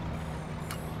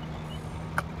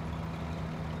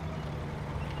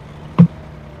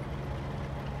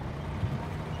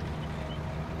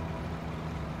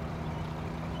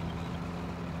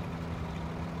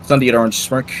 Sunny at orange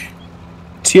smoke.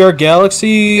 TR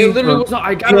Galaxy. It literally or was not.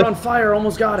 I got it on fire.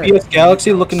 Almost got it. PS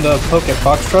Galaxy looking to poke at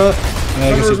Foxtrot. I guess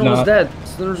Thunder's he's almost not. dead.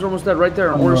 Thunder's almost dead right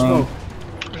there. Orange Alright.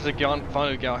 smoke. There's a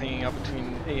Vanu gal hanging out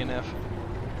between A and F.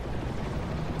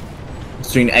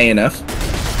 Between A and F.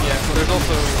 Yeah, so there's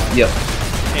also Yep.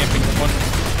 camping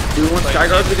one. Do you want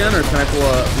Skyguards again, or can I pull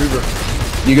a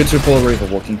Reaver? You get to pull a Reaver,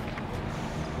 Walking.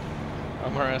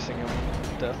 I'm harassing him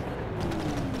to death.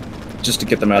 Just to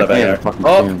get them out of I can't AR. fucking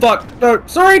Oh, see him. fuck! No!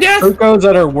 Sorry, Death! Urko's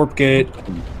at our warp gate.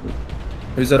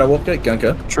 Who's that? I walked at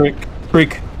Gunka. Trick.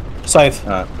 Creek. Scythe.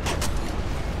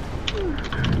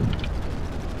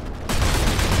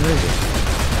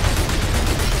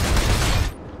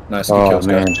 Nice, good Oh kills,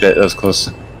 man, guys. shit, that was close.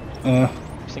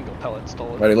 Single pellet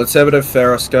stole it. Righty, let's have it of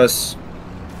Pharos, guys.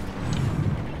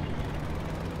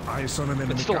 Eyes on him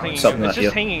in It's the still galaxy. hanging Something out. It's like-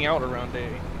 just yeah. hanging out around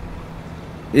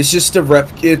A. It's just a rep.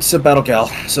 It's a battle gal,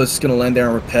 so it's gonna land there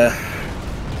and repair.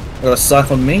 I got a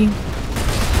scythe on me. Is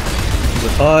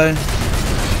it high?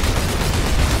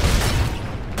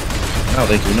 Oh,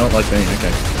 they do not like me.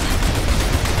 Okay.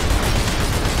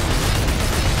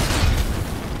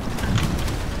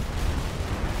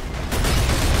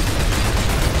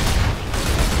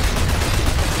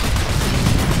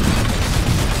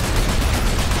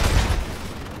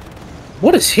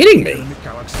 What is hitting me?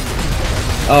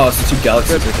 Oh, it's the two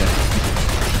galaxies. Okay.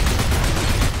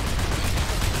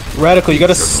 Radical, you got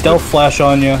a stealth flash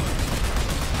on you.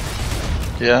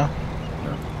 Yeah.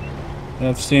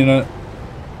 I've seen it.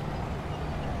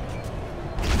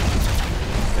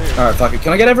 Alright, fuck it.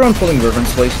 Can I get everyone pulling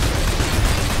Wyverns, please?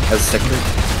 As a secondary.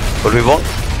 What do we want?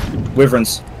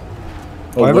 Wyverns.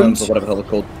 Or Wyverns? worms, or whatever the hell they're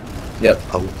called. Yep.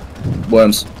 Oh,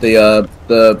 Worms. The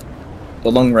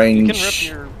long You range can rip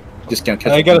your. discount.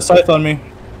 I got a scythe on me.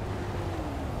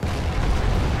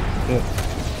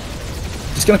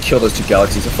 Just gonna kill those two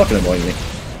galaxies. They're fucking annoying me.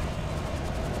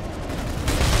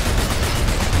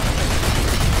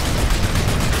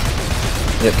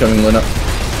 Yep, coming Luna.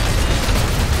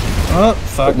 Oh,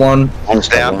 fuck. Got one. one's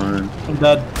down. I'm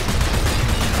dead.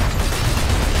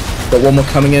 Got one more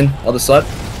coming in. Other side.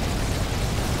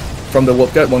 From the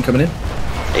warp gate, one coming in.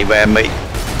 He ran me,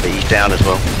 but he's down as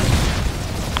well.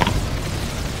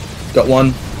 Got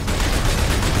one.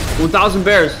 1,000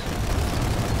 bears.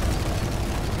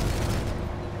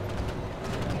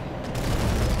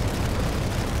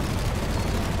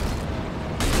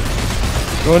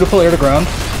 You want me to pull air to ground?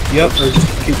 Yep, or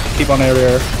just keep on air to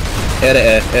air. Air to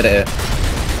air, air to air.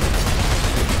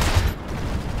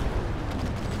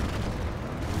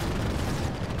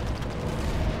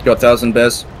 Got 1,000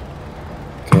 bears.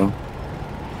 Cool.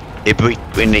 If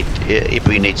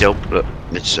we need help, look,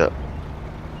 it's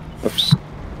Oops.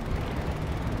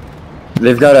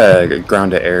 They've got a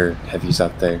ground to air heavies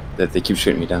out there that they keep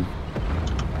shooting me down.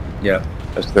 Yeah.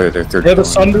 That's their third. They have a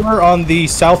colony. Sunderer on the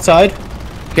south side.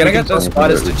 Can I get those Something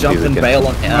spiders that to would jump be and like bail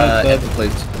on Right there. Ever,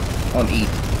 please? On E.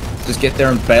 Just get there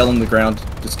and bail on the ground.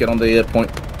 Just get on the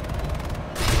point.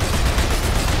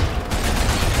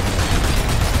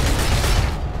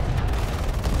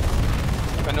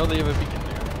 I know they have a beacon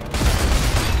there.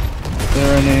 Is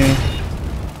there any?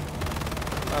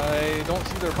 I don't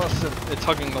see their bus. It's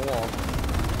hugging the wall.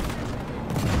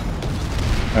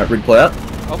 Alright, redeploy out.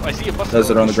 Oh, I see a bus. Those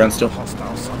that are on the ground still.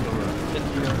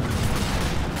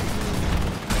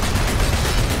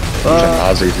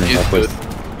 Ozzy's gonna help with.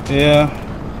 Yeah.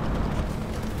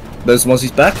 Those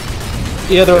Mozzies back.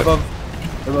 Yeah, they're above.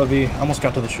 They're above E. Almost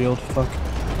got to the shield. Fuck.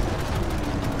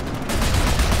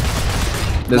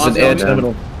 There's an Mozzie air on me.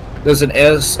 terminal. There's an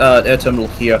air terminal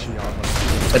here.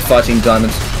 At Fighting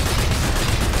Diamonds.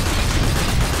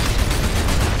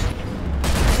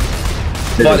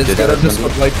 Fighters, did get that over the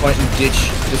something? squad waypoint and ditch.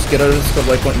 Just get over the squad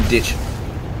waypoint and ditch.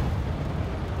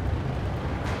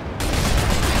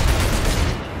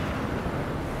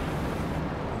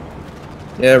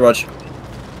 Yeah, Roger.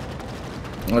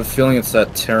 I have a feeling it's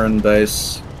that Terran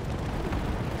base.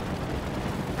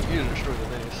 You need to destroy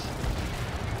the base.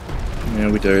 Yeah,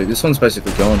 we do. This one's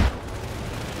basically gone.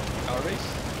 Our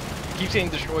base? Keep saying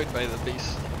destroyed by the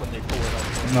base when they pull it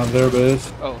out. No, their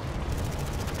base. Oh,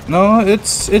 No,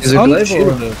 it's Is it glaive or-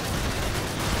 unshielded.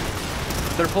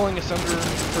 they're pulling asunder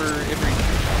for every.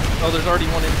 Oh, there's already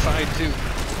one inside too.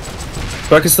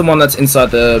 Focus the one that's inside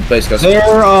the base, guys. Their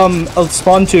a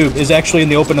spawn tube is actually in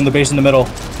the open and the base in the middle.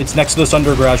 It's next to the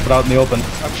Sunder garage, but out in the open.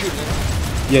 I'm shooting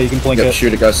it. Yeah, you can blink Yep, it.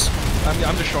 shoot it, guys.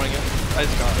 I'm destroying it. I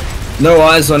just got it. No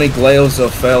eyes on any glaives or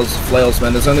flails,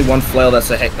 man. There's only one flail that's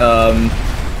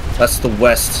that's the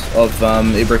west of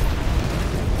Ibrick.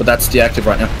 But that's deactive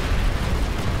right now.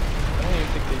 I don't even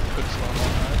think they could spawn on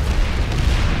that.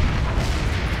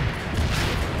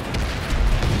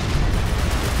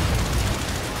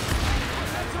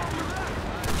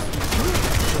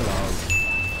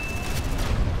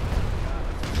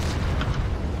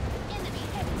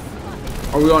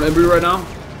 Are we on Embry right now?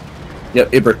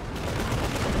 Yep, Ibrick.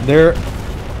 They're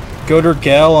Goder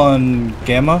Gal on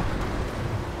Gamma.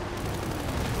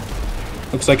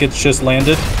 Looks like it's just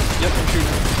landed. Yep, I'm shooting.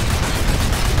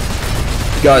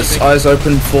 Guys, eyes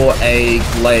open for a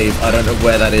glaive. I don't know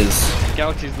where that is.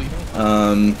 Galaxy's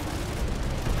leaving.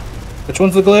 Which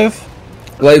one's the glaive?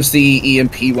 Glaive's the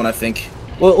EMP one, I think.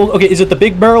 Well, okay, is it the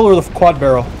big barrel or the quad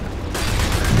barrel?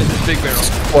 It's a big barrel.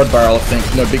 Quad barrel, I think.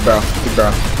 No, big barrel. Big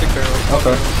barrel. Big barrel.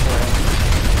 Okay.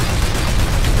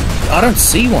 I don't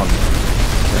see one.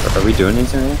 Are we doing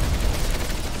anything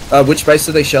right? Which base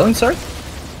are they shelling, sorry?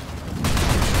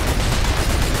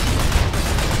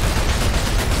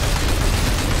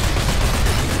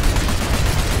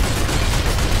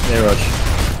 Yeah, Raj.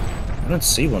 I don't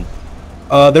see one.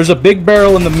 There's a big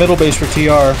barrel in the middle base for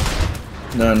TR.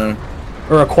 No.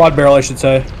 Or a quad barrel, I should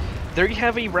say. There you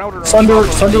have a router on Sunder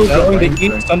top of going the-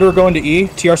 to E. Sunder going to E.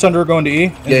 TR Sunder going to E.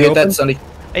 Is Yeah, it hit open? that, Sunday.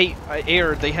 Hey,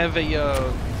 Air, they have a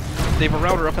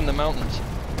router up in the mountains.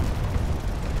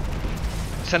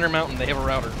 Center Mountain, they have a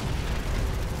router.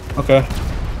 Okay.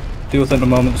 Deal with it in a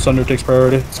moment. Sunder takes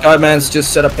priority. Skyman's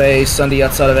just set up a Sunday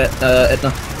outside of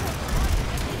Etna.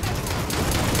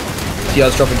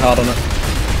 TR's dropping hard on it.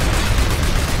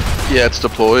 Yeah, it's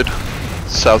deployed.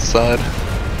 South side.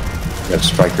 We have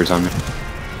strikers on it.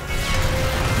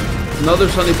 Another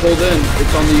Sunday pulled in.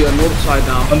 It's on the north side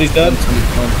now. Sundy's dead.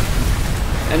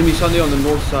 Enemy Sunday on the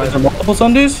north side. Is there multiple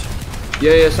Sundays?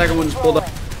 Yeah, second one just pulled up.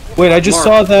 Wait, I just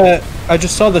Mark. saw that. I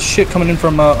just saw the shit coming in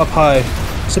from up high.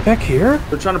 Is it back here?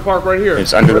 They're trying to park right here.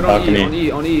 It's under the Right on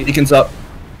balcony. On E. Beacon's up.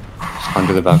 It's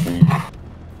under the balcony.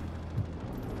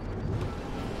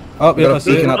 Oh, yeah, I Got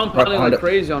see beacon it. up. Ground right pounding behind like it.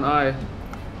 crazy on I.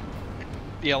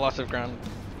 Yeah, lots of ground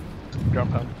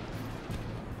pound.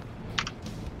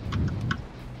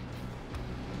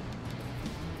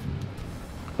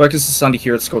 Focus is Sunday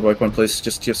here at squad waypoint, please.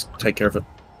 Just take care of it.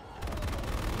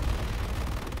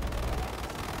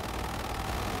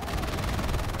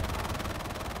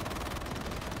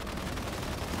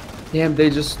 Damn, they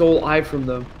just stole I from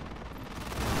them.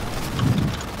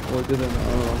 Or didn't?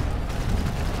 I don't know.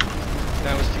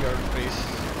 That was TR base.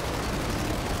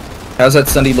 How's that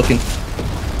Sunday looking?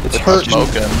 It's hurt.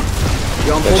 Smoking.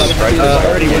 Yeah, I'm pulling Right.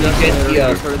 Already when you that's get there.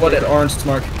 the Started squad there. at orange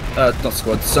smoke. Not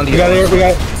squad. Sunday. We got at air. orange We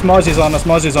got Smozzy's on us.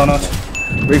 Smozzy's on us.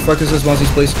 smoke. Refocus those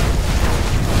onesies, please.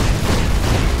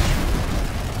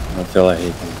 I feel like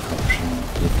he can corruption.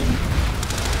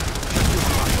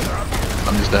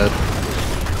 Sunny's dead.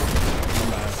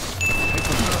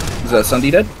 Is that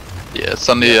Sunday dead? Yeah,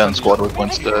 Sunday and squad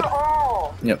waypoint's dead.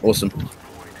 Yep, awesome.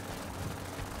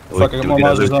 Fuck, I got more We're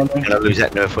Mozzies on me. gonna lose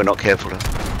Etna if we're not careful.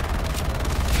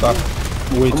 Fuck.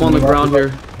 Way I'm too on the many ground Mozzies.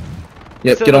 here.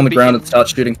 Yep, Still get on not the ground beacon. and start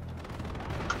shooting.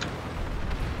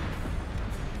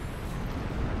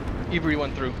 Ibri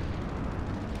went through.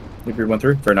 Everyone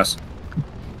through? Very nice.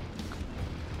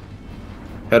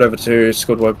 Head over to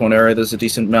squad waypoint area. There's a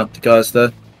decent amount of guys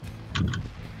there. I'm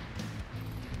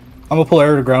gonna pull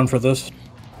air to ground for this.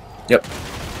 Yep.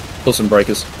 Pull some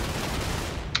breakers.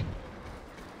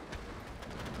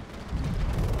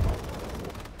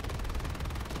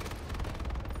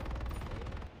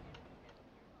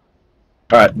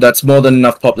 Alright, that's more than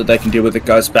enough pop that they can deal with it,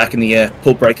 guys. Back in the air.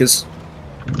 Pull breakers.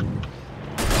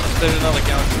 There's another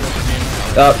galaxy over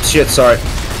here. Oh, shit, sorry.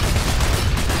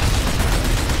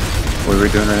 What are we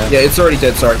doing right now? Yeah, it's already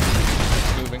dead, sorry.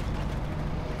 It's moving.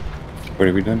 What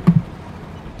are we doing?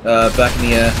 Back in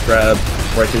the air. Grab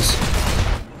breakers.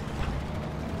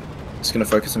 Just gonna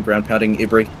focus on ground pounding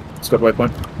Ibri. Squad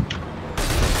waypoint.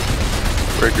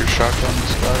 Breaker shotgun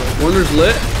this guy. Wonder's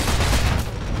lit.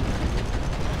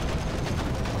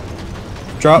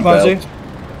 Drop Mozzie.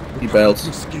 He bailed.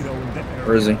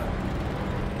 Where is he?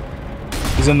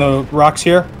 He's in the rocks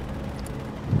here.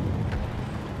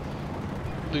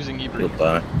 Losing Ibri. He'll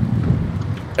die.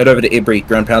 Head over to Ibri.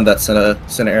 Ground pound that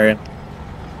center area.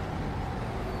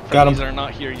 Got him. These are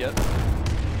not here yet.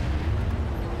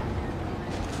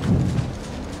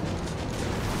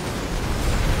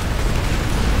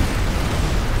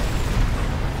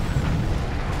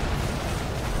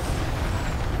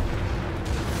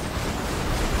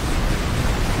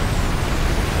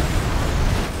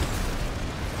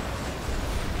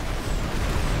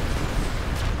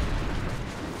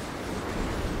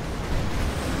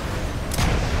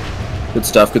 Good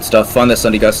stuff, good stuff. Find that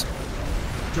Sunday, guys.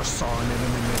 Just saw an enemy.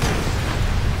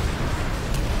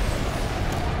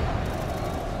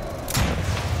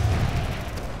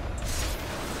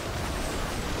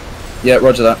 Yeah,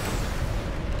 roger that.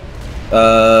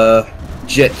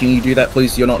 Jet, can you do that,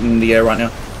 please? You're not in the air right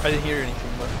now. I didn't hear anything,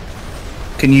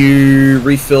 but Can you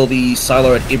refill the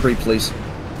silo at Ibri, please?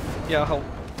 yeah, I'll do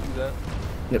that.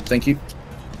 Yep, thank you.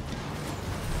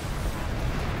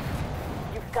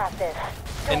 You've got this.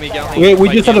 Enemy Don't let galaxy. Wait, we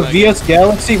just had a VS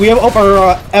Galaxy. We have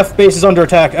our F base is under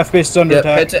attack. F base is under Yep,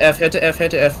 attack. head to F, head to F,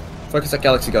 head to F. Focus that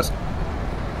Galaxy, guys.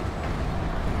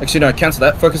 Actually, no, cancel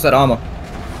that. Focus that armor.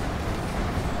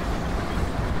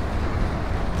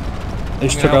 They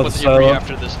just I'm took gonna out help the with Ibri silo.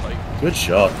 after this fight. Good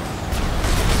shot.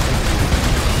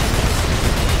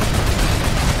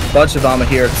 Bunch of armor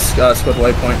here at squad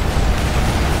waypoint.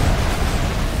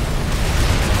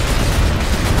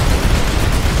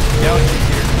 Galaxy's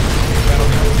here. Battle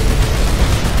Galaxy.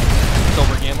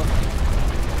 Silver Gamma.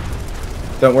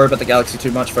 Don't worry about the Galaxy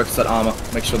too much. Focus that armor.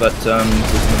 Make sure that we can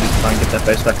at least try and get that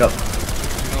base back up. I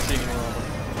don't see any more armor.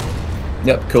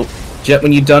 Yep, cool. Jet,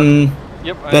 when you're done...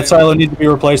 Yep. That silo needs to be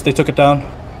replaced. They took it down.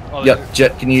 Oh, Yep,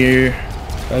 Jet, can you...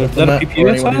 Is that a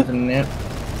PPA scythe? Yeah.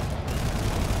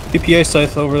 PPA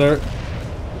scythe over there.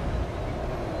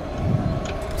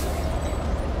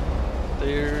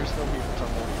 There's no beavers on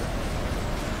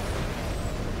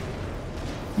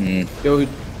board Yo,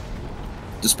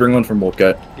 just bring one from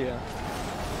Walkout. here. Yeah.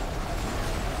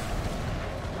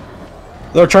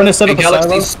 They're trying to set up a Galaxy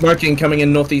silo. smoking coming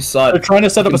in northeast side. They're trying to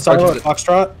set up a silo at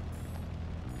Foxtrot.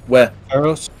 Where?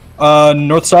 Arrows.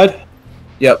 North side.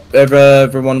 Yep,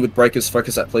 everyone with breakers,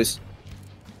 focus that, please.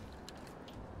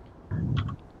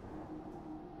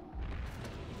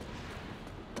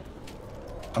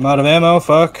 I'm out of ammo,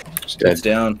 fuck. It's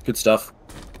down, good stuff.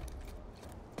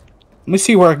 Let me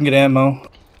see where I can get ammo.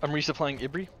 I'm resupplying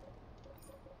Ibri.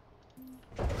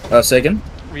 Say again?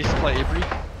 Resupply Ibri.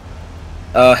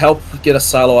 Help get a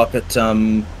silo up at,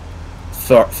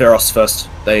 Feros first.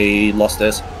 They lost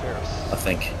theirs, Ferris. I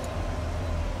think.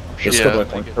 Yeah, still I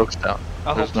going. think Oak's down.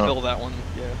 I'll help There's no- fill that one.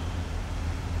 Yeah.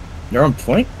 You're on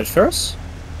point at Feros?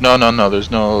 No,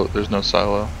 there's no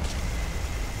silo.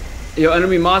 Yo,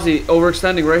 enemy Mozzie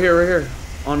overextending right here,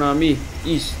 on me,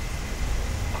 east.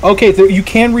 Okay, you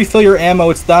can refill your ammo.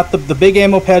 It's not the big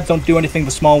ammo pads don't do anything.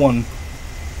 The small one.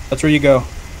 That's where you go.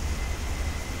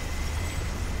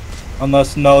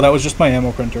 Unless no, that was just my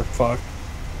ammo printer. Fuck.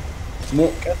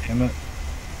 More. God damn it.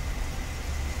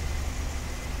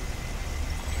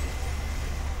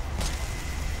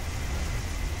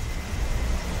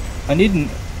 I need an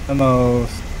ammo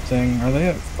thing. Are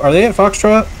they at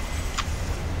Foxtrot?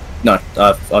 No,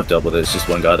 I've dealt with it. It's just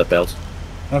one guy that bailed.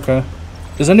 Okay.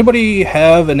 Does anybody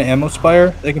have an ammo spire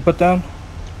they can put down?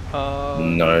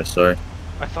 No, sorry.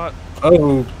 I thought.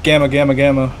 Oh, Gamma.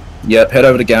 Yep, head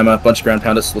over to Gamma. Bunch of ground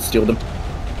pounders. Let's steal them.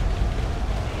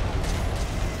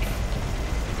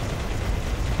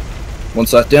 One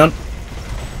site down.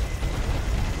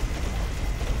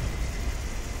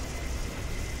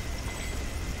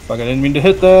 Fuck, I didn't mean to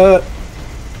hit that.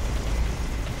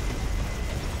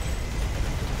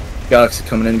 Galaxy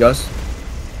coming in, guys.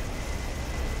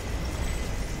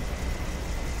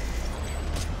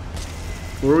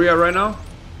 Where are we at right now?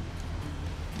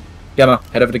 Gamma,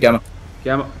 head over to Gamma.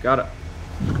 Gamma, got it.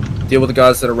 Deal with the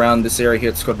guys that are around this area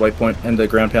here at Squad Waypoint and the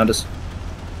ground pounders.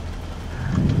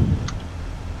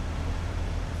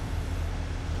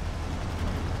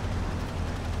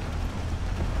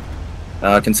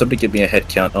 Can somebody give me a head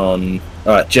count on...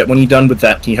 Alright, Jet, when you're done with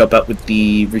that, can you help out with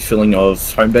the refilling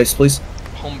of home base, please?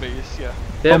 Home base, yeah.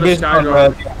 They have a sky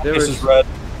guard. This is red.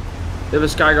 They have a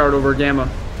sky guard over Gamma.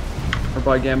 Or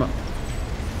by Gamma.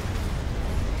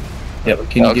 Yep,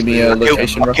 can you give me a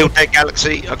location? I killed that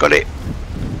Galaxy, I got it.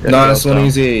 Nice one,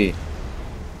 easy.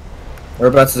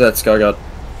 Whereabouts is that sky guard?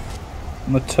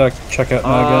 I'm gonna check out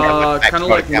now again. Kind of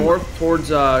like north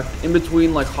towards, in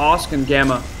between like Hosk and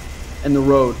Gamma and the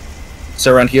road.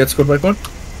 So around here at Squad Waypoint?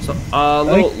 So,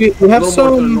 little we have more to the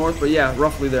some... north, but yeah,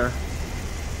 roughly there.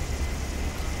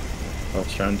 I'll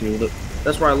try and deal with it.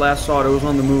 That's where I last saw it. It was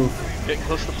on the move. Getting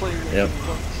close to player. Yep.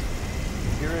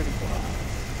 You're ready.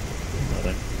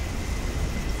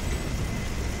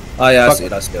 Oh yeah, I Fuck, see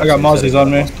it, I see it. I got Mozzies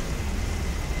on me.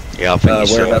 Yeah, I think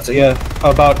whereabouts are you? Yeah,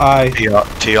 about I.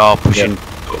 TR pushing.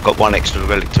 Got one extra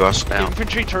relic to us now.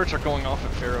 Infantry turrets are going off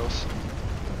at Pharaohs.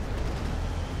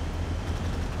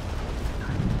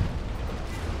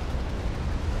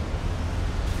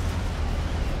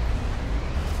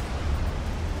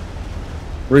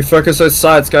 Refocus those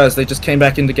sides, guys. They just came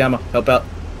back into Gamma. Help out.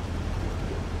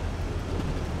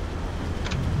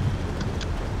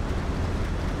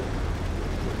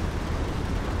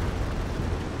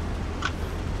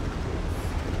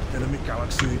 Enemy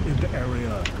Galaxy in the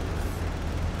area.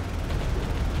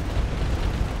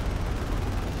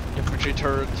 Infantry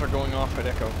turrets are going off at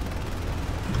Echo.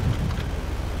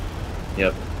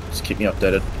 Yep. Just keep me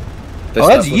updated. Oh,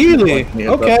 that's Yeely.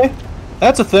 Okay.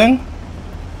 That's a thing.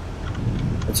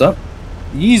 What's up?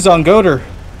 Yee's on Goater.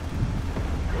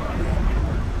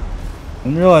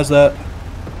 Didn't realize that.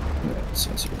 Yeah,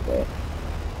 sensitive about that.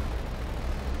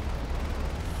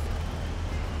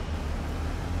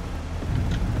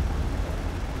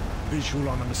 Visual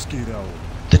on a mosquito.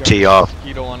 The TR.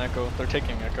 Mosquito on Echo. They're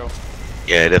taking Echo.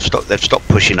 Yeah, they've stopped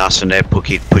pushing us and they're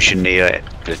pushing the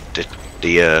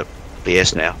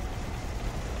S now.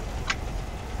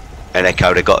 And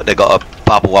Echo, they got a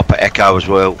bubble up at Echo as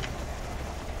well.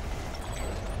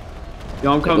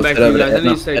 Yo, I'm coming back to you guys. I need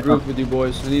to stay group with you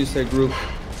boys. I need to stay group.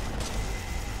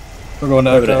 We're going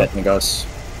to Over to Echo. Hetman, guys.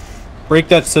 Break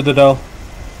that Citadel.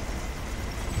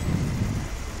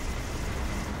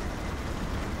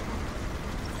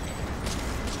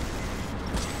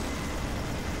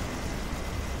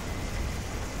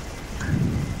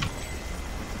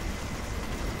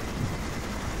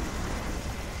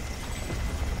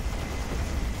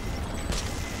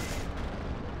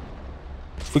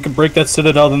 If we can break that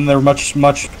citadel, then they're much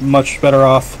better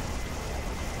off.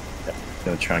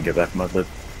 Gonna try and get back Mudlip.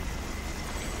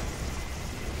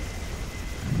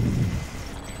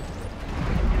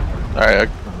 Alright,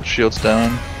 shield's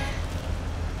down.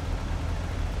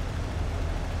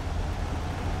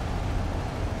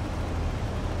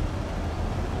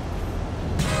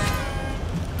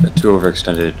 The 2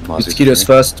 overextended Mozzie. Mosquitoes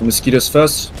first. Mosquitoes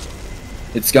first.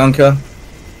 It's Gunka.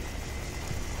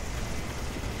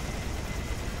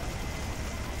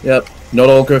 Yep. Not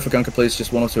all go for Gunka, please.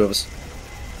 Just 1 or 2 of us.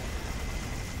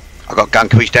 I got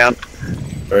Gunkeries down.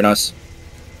 Very nice.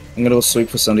 I'm gonna go sweep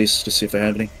for Sundays to see if they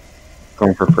have any.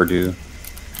 Going for Purdue.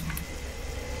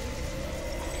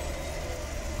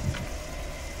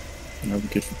 And I'll be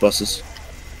good for buses.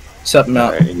 Sap them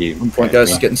out. Alright, 1 point,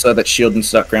 guys. Get inside that shield and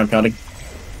start ground pounding.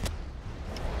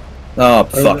 Oh,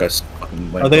 fuck us.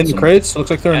 Are they in the crates?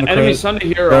 Looks like they're in the Enemy crates. Sunday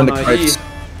here They're in on the E. crates.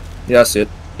 Yeah, I see it.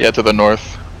 Yeah, to the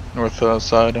north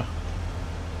side.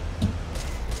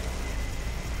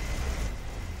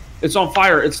 It's on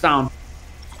fire. It's down.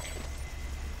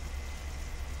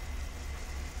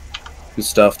 Good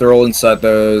stuff. They're all inside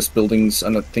those buildings,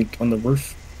 and I think on the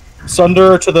roof.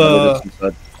 Sunder to the.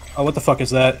 Inside. Oh, what the fuck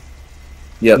is that?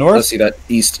 Yeah, North? I see that.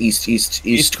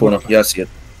 East corner. Yeah, I see it.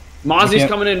 Mozzie's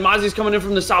coming in. Mozzie's coming in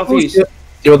from the Oh, southeast. shit.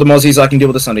 Deal with the Mozzies, I can deal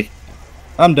with the Sunday.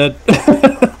 I'm dead.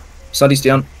 Sunday's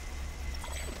down.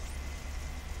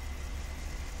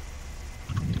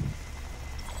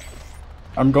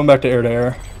 I'm going back to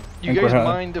air. You guys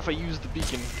mind if I use the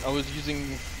beacon? I was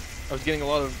getting a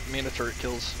lot of mana turret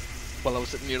kills while I was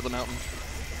sitting near the mountain.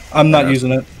 I'm not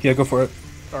using it. Yeah, go for it.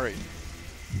 Alright.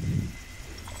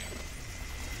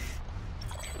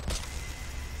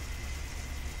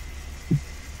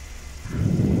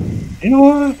 You know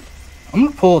what? I'm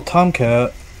gonna pull a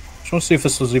Tomcat. Just want to see if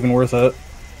this was even worth it.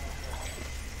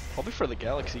 Probably for the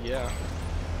Galaxy, yeah.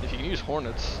 If you can use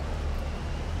Hornets.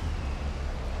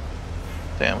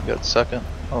 Damn, we got second.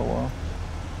 Oh well.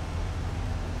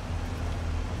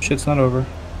 Shit's not over.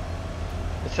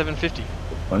 It's 750.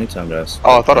 Plenty time, guys.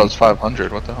 Oh, I thought it was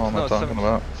 500. What the hell am I it's talking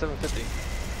about? 750.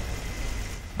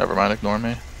 Never mind, ignore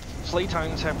me. Play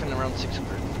times happen around 600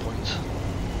 points.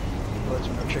 Well, that's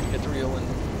when our chick gets real and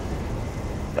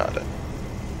Got it.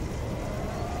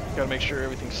 gotta make sure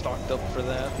everything's stocked up for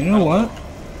that. You know what?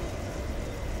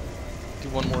 Do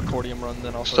one more Cordium run,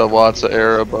 then also. Still lots of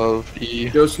air above E.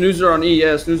 Yo, Snoozer on E.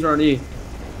 Yeah, Snoozer on E.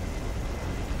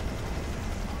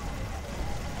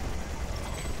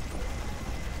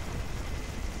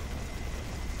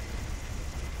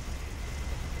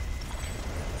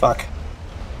 Fuck.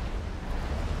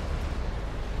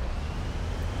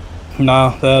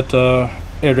 Nah, that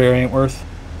air ain't worth.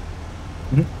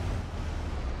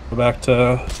 Go back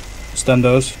to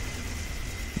Stendos.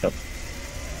 Yep.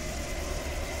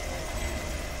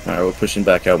 Alright, we're pushing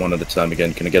back out 1 at a time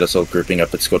again. Can I get us all grouping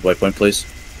up at squad waypoint, please?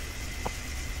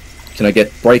 Can I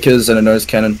get breakers and a nose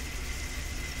cannon?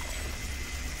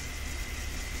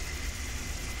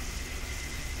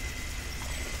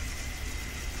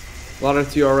 A lot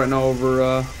of TR right now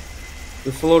over.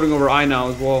 They're floating over I now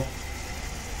as well.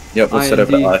 Yep, let's set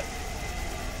over to I.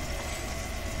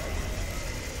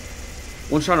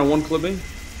 1 shot and 1 clipping.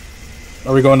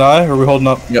 Are we going to I, or are we holding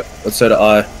up? Yep, let's set to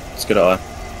I. Let's go to I.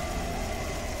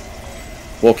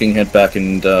 Walking, head back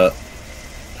and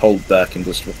hold back and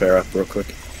just repair up real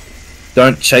quick.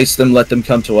 Don't chase them, let them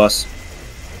come to us.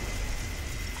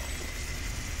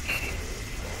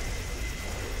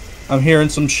 I'm hearing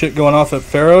some shit going off at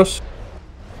Pharos.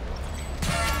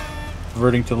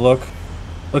 Reverting to look.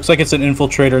 Looks like it's an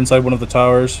infiltrator inside one of the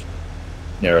towers.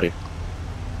 Yeah, ready.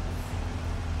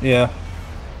 Yeah.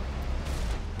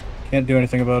 Can't do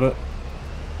anything about it.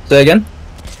 Say again?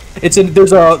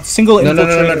 There's a single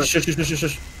infiltrator. No.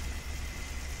 Shush.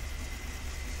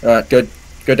 Alright, good.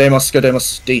 Go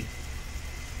Deimos, D.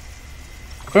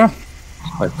 Okay.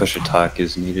 Like push attack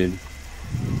is needed.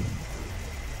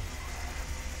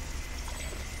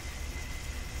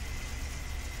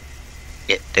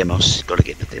 Get Demos. Gotta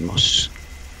get the Demos.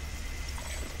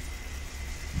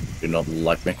 Do not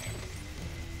like me.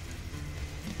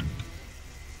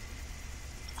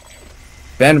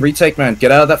 Van, retake, man.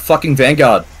 Get out of that fucking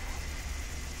Vanguard.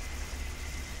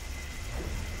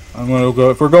 I'm gonna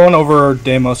go. If we're going over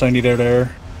Deimos, I need air to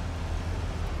air.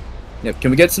 Yep,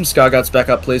 can we get some Scar Guards back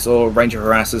up, please? Or Ranger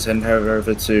Harassers and head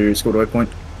over to Squad Waypoint?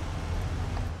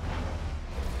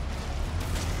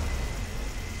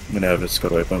 I'm gonna have a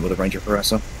Squad Waypoint with a Ranger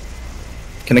Harasser.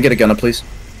 Can I get a gunner, please?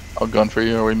 I'll gun for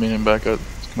you. Are we meeting back at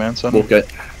command center? We'll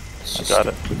get. I got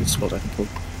it. We can spot I can pull.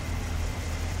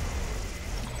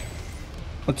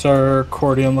 What's our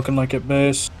Cordium looking like at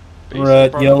base? We're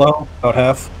at yellow, about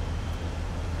half.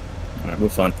 Alright, we're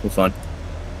fine. We're fine.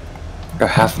 Got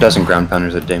half a dozen ground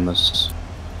pounders at Deimos.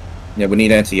 Yeah, we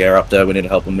need anti-air up there. We need to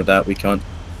help them with that. We can't.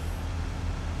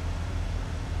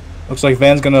 Looks like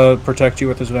Van's gonna protect you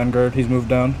with his Vanguard. He's moved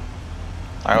down.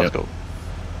 Alright, let's go.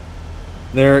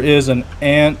 There is an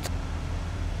ant.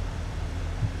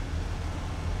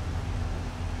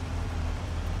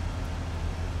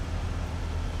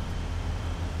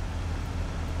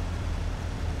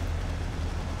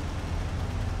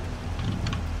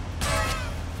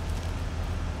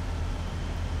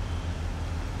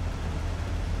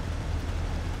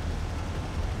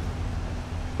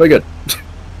 Very good.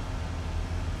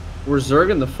 We're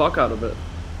zerging the fuck out of it.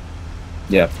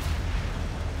 Yeah.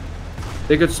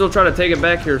 They could still try to take it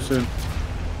back here soon.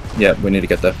 Yeah, we need to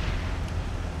get there.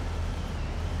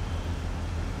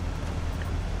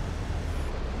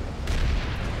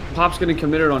 Pop's getting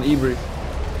committed on Ebri.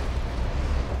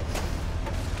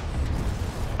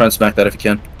 Try and smack that if you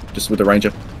can. Just with the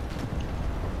Ranger.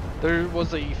 There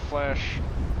was a flash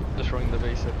destroying the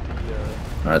base at the.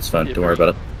 Alright, that's fine. Don't worry about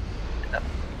it.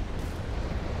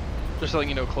 Just letting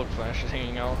you know, Cloak Flash is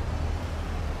hanging out.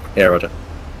 Yeah, roger.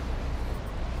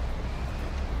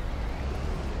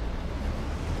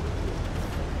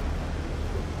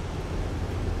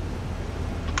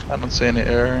 I don't see any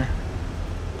air.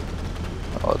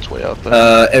 Oh, it's way out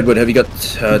there. Edward, have you got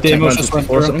tank Deimos mines just went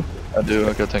or through. something? I do.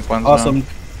 I got tank mines Awesome. now.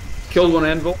 Killed one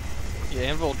Anvil. Yeah,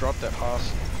 Anvil dropped that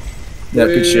Haas. Yeah,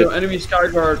 good shit. Enemy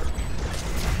Skyguard.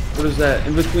 What is that?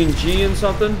 In between G and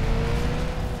something?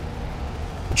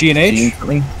 G and H?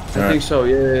 Something? I think so.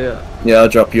 Yeah. Yeah, I'll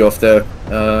drop you off there,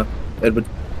 Edward.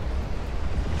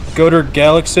 Go to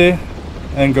Galaxy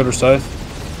and go to Scythe.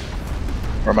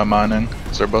 Where am I mining?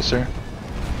 Is there a bus here?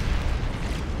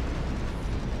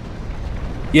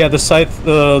 Yeah, the Scythe,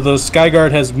 the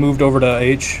Skyguard has moved over to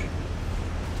H.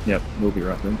 Yep, we'll be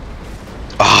right then.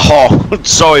 Oh,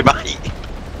 sorry, mate.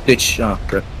 Ditch. Oh,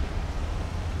 crap.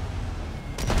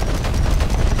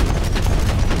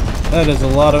 That is a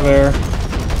lot of air.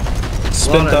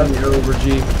 Spin A lot of enemy air over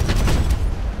G.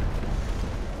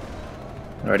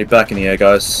 Alrighty, back in the air,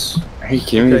 guys. Are you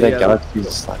kidding me? Okay, That yeah.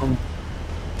 galaxy's like...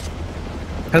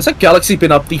 Has that Galaxy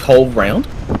been up the whole round?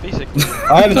 Basically.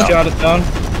 I haven't shot it down.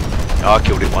 I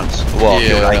killed it once. Well, I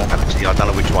killed Yeah. 8 actually. I don't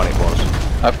know which one it was.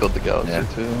 I've killed the galaxy Yeah.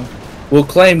 too. We'll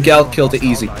claim Gal killed it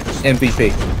easy.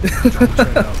 MVP.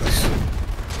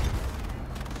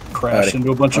 Crash Alrighty.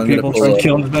 into a bunch of I'm gonna people, pull try and up.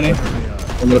 kill as many.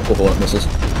 I'm gonna pull bullet missiles.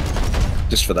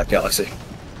 Just for that Galaxy.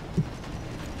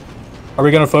 Are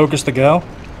we gonna focus the gal?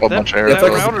 A That, bunch of air. Yeah, that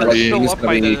focus router the is G. still It's up gonna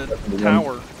by be the one.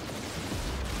 tower.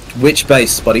 Which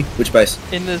base, buddy? Which base?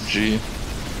 In this, G.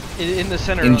 in the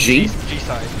center. In on G? The G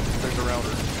side, there's a router.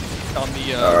 On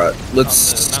the. Alright, on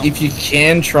let's. the mountain. If you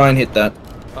can, try and hit that.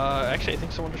 Actually, I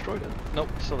think someone destroyed it. Nope,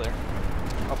 it's still there.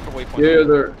 I'll put a waypoint.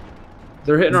 Yeah,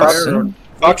 they're hitting our air.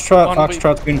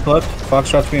 Foxtrot's being flipped.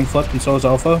 Foxtrot's being flipped, and so is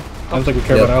Alpha. I don't think we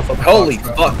care Yep. about Alpha. but Holy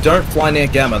Foxtrot. fuck, don't fly near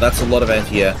Gamma. That's a lot of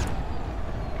anti-air.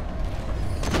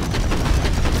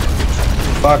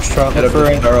 Foxtrot, Head look over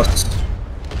for to it. Barros.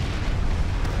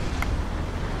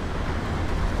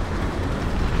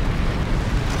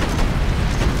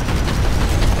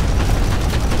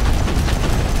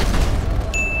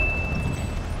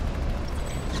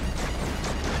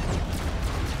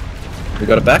 We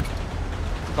got it back?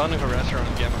 Found a harasser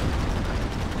on Gamma.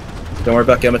 Don't worry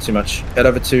about Gamma too much. Head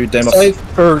over to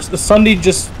Deimos. Sunday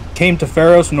just came to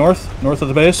Pharos north of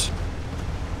the base.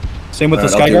 Same with the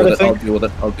Alright, Skyguard, I I'll think. deal with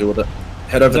it. I'll deal with it.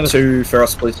 Head over Then to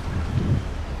Pharos, please.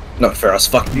 Not Pharos,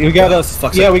 fuck. We got a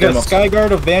Fuck's yeah, sake, we got a Deimos.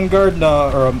 Skyguard, a Vanguard,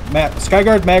 or a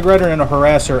Skyguard, Mag Rider, and a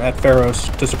Harasser at Pharos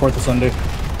to support the Sunday.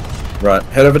 Right,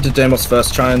 head over to Deimos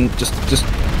first. Try and just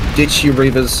ditch your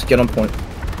Reavers. Get on point.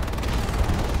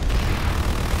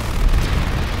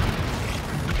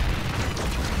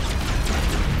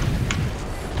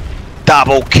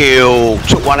 Double kill.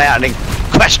 Took one out and then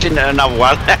crashed into another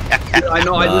one. I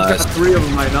know. I just got 3 of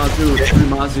them right now too. 3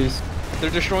 Mazis. They're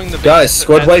destroying the base. Guys,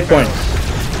 squad at waypoint. Pharos.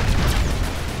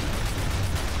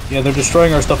 Yeah, they're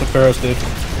destroying our stuff at Pharos, dude.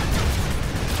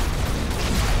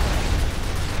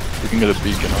 We can get a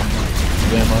beacon on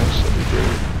Deimos. That'd be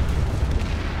great.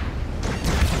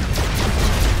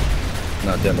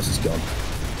 No, Deimos is gone.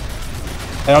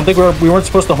 I don't think we weren't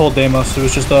supposed to hold Deimos. It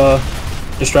was just a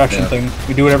distraction thing.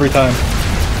 We do it every time.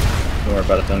 Don't worry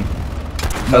about it then.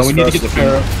 No, How's we need to get to looking?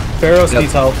 Pharos. Pharos Yep.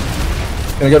 needs help.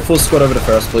 Can I get full squad over to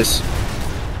Pharos, please?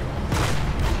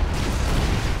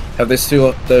 Have they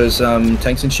still got those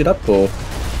tanks and shit up, or?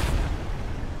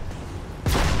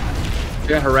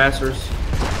 Yeah, harassers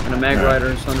and a Mag Alright. Rider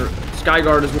and Thunder.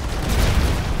 Skyguard as well.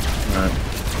 Alright.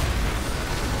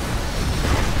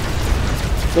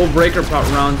 Full breaker pot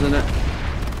rounds in it.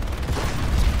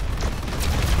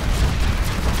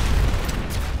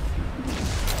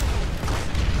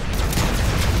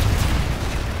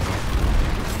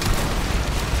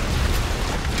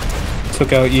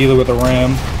 Took out Ela with a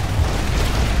ram.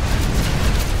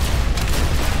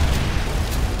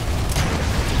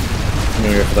 I'm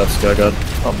gonna go for that Sky God.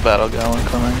 Oh, Battle Gallon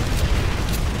coming.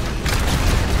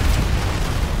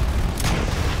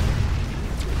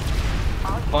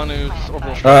 Banu's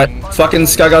orbital strike. Alright, fucking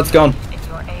Sky God's gone.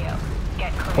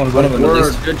 One of them at Word,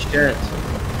 least. good shit.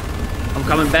 I'm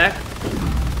coming back.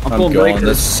 I'm I'm pulling going. breakers.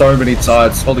 There's so many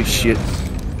sides. Holy shit.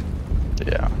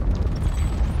 Yeah.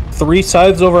 3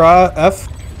 sides over F.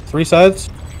 3 sides.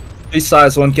 3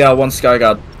 sides, 1 Gal, 1 Sky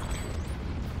God.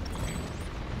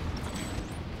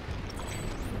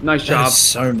 Nice That job. is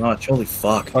so much. Holy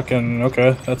fuck. Fucking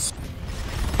okay. That's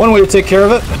one way to take care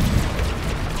of it.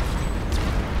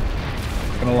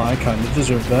 Gonna lie, kind of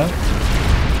deserve that.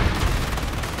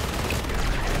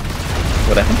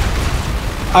 What happened?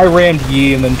 I rammed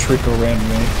Yi and then Trico rammed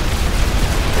me.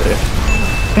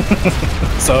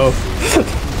 So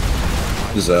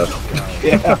Deserve.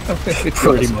 yeah,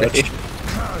 pretty much.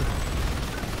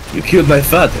 You killed my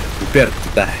father. Prepare to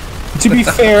die. To be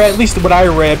fair, at least when I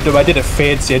rammed him, I did it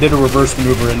fancy. I did a reverse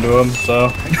maneuver into him, so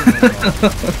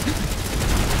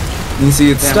You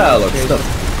see its style of stuff.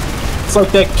 it's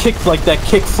like that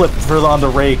kick flip for on the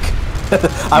rake.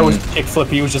 I was kick flip,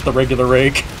 he was just a regular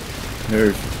rake.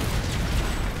 Nerd.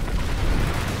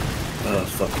 Oh,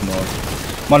 fuck, come on.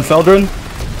 Monfeldrin?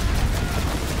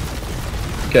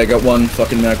 Okay, I got 1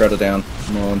 fucking Mag Rider down.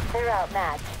 Come on. Clear out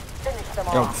match. Finish them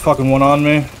Got off. fucking one on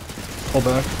me. Pull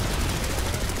back.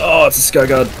 Oh, it's a Sky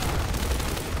God.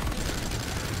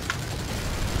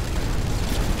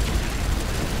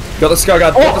 Got the Sky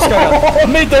God. Got the Sky God. Oh,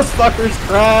 made those fuckers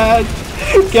crash.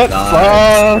 Get Nice.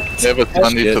 fucked. They have a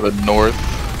Thundy good. to the north.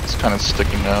 It's kind of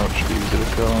sticking out. Should be easy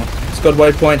to kill. Squad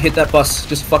waypoint. Hit that bus.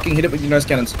 Just fucking hit it with your nose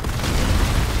cannons.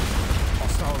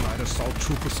 Hostile light assault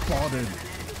trooper spotted.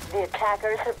 The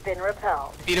attackers have been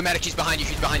repelled. Need a medic, she's behind you,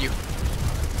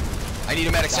 I need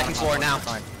a medic, 2nd floor now.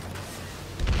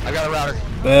 I got a router.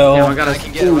 Well, Yeah, I got I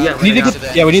can get a router we need to right get,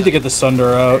 now. yeah, we need to get the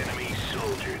Sunder out.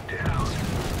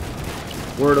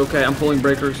 Word, okay. I'm pulling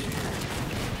breakers.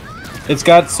 It's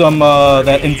got some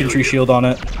that infantry shield on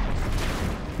it.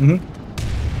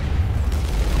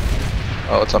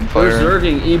 Oh, it's on We're fire.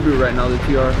 zerging Ibu right now, the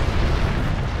TR.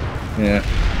 Yeah.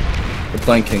 We're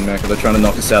playing Kingmaker. They're trying to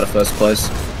knock us out of first place.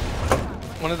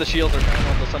 One of the shields are coming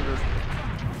on the Sunder.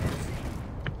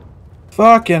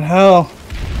 Fucking hell.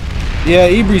 Yeah,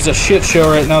 Ibree's a shit show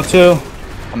right now too.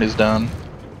 One is down.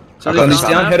 So Gun they is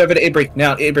found down. that? Head over to Ibri.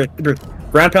 Now,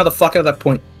 Ibri. Ground pound the fuck out of that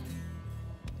point.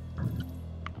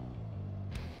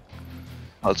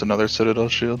 Oh, it's another Citadel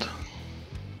shield.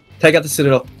 Take out the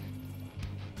Citadel.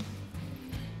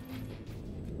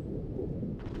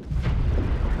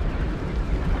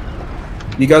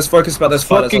 You guys focus about those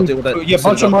fighters. I'll Fucking deal with that. yeah,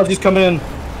 bunch of Citadel. Mozzies coming in. Deal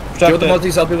Protect with the it.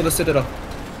 Mozzies. I'll deal with the Citadel.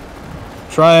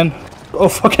 Trying. Oh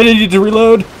fuck! I need to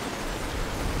reload.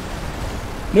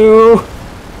 No.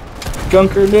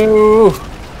 Gunker, no.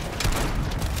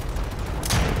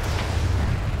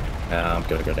 I'm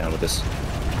gonna go down with this.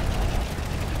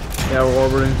 Yeah, we're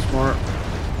orbiting smart.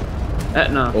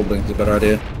 Etna. Orbiting's a better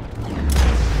idea.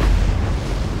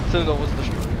 Citadel was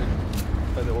destroyed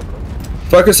by the orbital.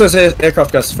 Focus those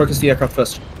aircraft, guys. Focus the aircraft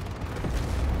first.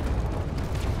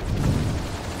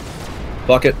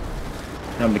 Block it.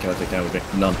 How many can I take down with me?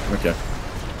 None. Okay.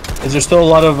 Is there still a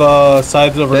lot of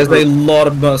sides over? There's a lot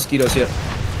of mosquitoes here.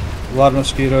 A lot of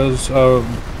mosquitoes. Yeah,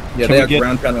 Can they we are get-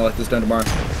 ground pounding like this down tomorrow.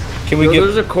 Can we Yo, get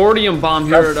there's a cordium bomb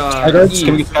here at Skyguards?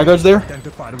 Can we Eve. get Skyguards there?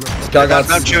 Identify the Skyguards.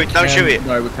 Don't shoot it, don't shoot it.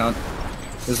 No, we can't.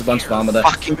 There's a bunch of armor there.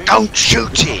 Fucking don't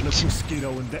shoot it!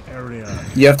 mosquito in the area.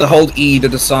 You have to hold E to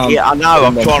disarm. Yeah, I know,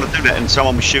 I'm trying to do that and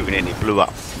someone was shooting and it blew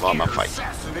up right in my face.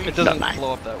 It doesn't No, no.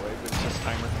 blow up that way, but it's just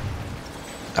timer.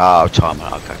 Oh, timer,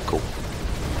 okay, cool.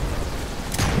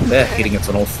 They're hitting us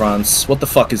on all fronts. What the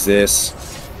fuck is this?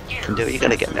 Can do it, you're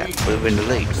gonna get that. We're in the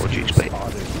lead, what do you expect?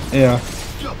 Yeah.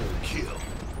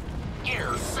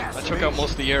 I took out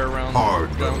most of the air around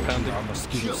ground pounding.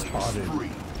 Mosquito spotted.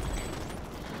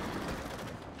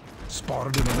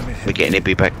 Spotted an enemy We're heavy. getting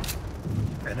Ibby back.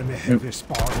 Enemy heavy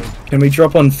spotted. Can we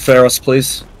drop on Ferros,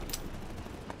 please?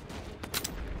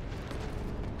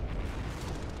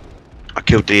 I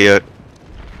killed the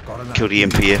Got an Kill the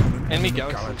imp here. Enemy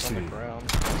galaxies on the ground.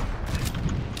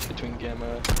 Between Gamma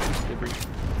and Debris.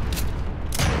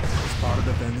 Spotted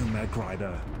a Venu Mag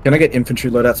Rider. Can I get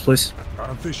infantry loadouts, please? Got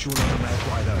a visual on a Mag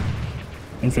Rider.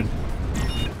 Infant.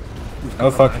 We Oh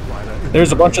fuck.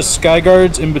 There's a bunch of sky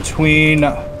guards in between,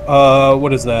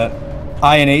 what is that?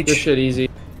 I and H. This shit easy.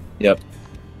 Yep.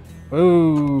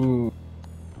 Ooh.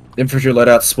 Infantry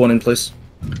loadout spawn in, please.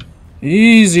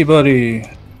 Easy, buddy.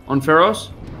 On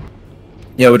Pharos?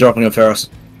 Yeah, we're dropping on Pharos.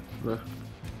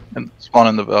 And spawn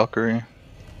in the Valkyrie.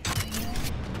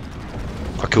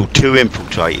 I killed 2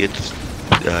 infiltrated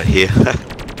here,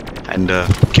 and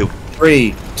killed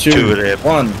 3, 2, 2 of them.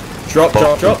 1. Drop,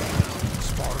 drop, drop.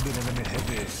 Spotted an enemy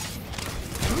heavy.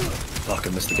 Fuck, I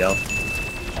missed the gal.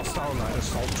 Hostile light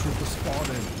assault trooper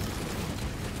spotted.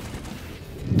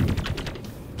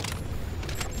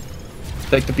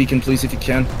 Take the beacon, please, if you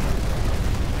can.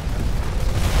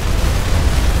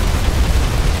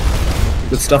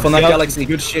 Good stuff on that galaxy.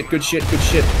 Good shit, good shit, good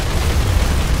shit.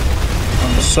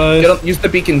 On the side. Get on, use the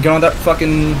beacon. Get on that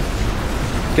fucking...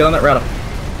 Get on that router.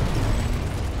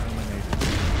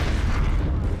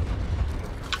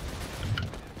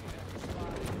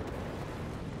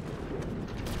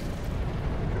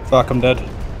 Fuck, I'm dead.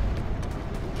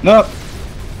 No.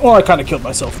 Well, I kind of killed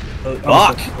myself.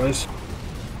 Fuck.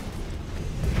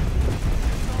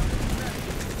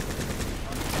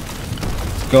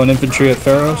 Going infantry at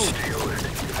Pharos.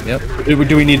 Yep.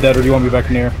 Do we need that, or do you want me back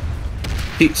in here?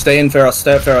 Pete, stay in Pharos.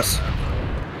 Stay at Pharos.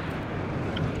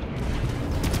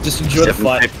 Just enjoy the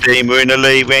fight. 7:15, we're in the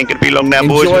lead. We ain't gonna be long now,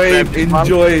 boys.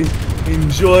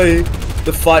 Enjoy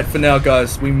the fight for now,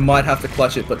 guys. We might have to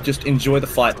clutch it, but just enjoy the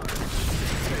fight.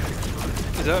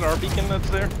 Is that our beacon that's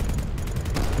there?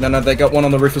 No, they got one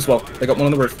on the roof as well. They got one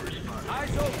on the roof.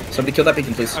 Somebody kill that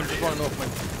beacon, please. I just want to know if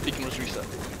my beacon was reset.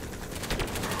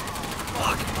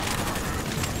 Fuck.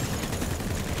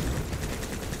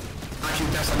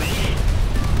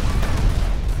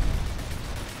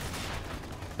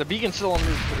 The beacon's still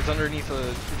is underneath a. If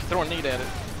you throw a nade at it.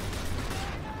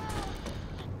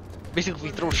 Basically, if we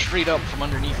throw straight up from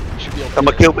underneath, we should be able to. Come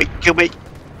on, kill me, kill me.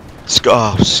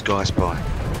 Sky spy.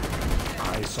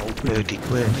 Eyes open. 30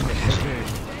 quid. Enemy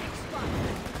heavy.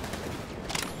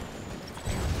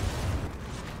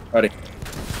 Alrighty.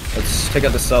 Let's take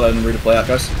out this silo and redeploy out,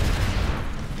 guys.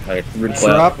 Okay, redeploy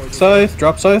out. Drop scythe.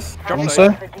 Drop I wanna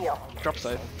scythe. say. Drop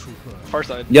side. Far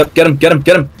side. Yep, get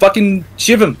him. Fucking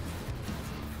shiv him.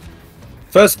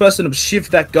 First person to shiv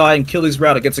that guy and kill his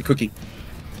router gets a cookie.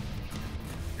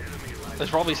 There's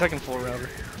probably second floor router.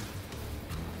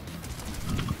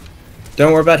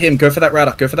 Don't worry about him. Go for that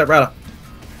router. Go for that router.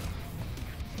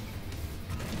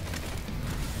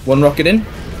 One rocket in.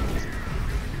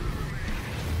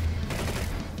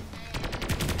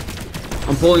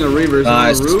 I'm pulling a Reaver. Is it on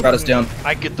Nice. the roof? Router's down.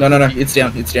 I get the No. cookie. It's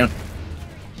down. It's down.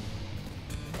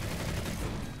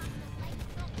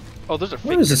 Oh, those are fake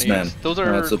Where is this man? grenades. Those Oh,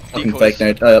 are it's a fucking decoys.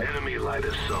 fake nade.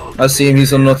 I see him.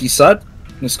 He's on the northeast side.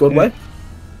 In the squad way.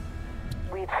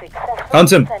 We've successfully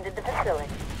Hunt him. defended the facility.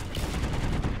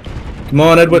 Come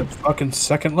on, Edward. Fucking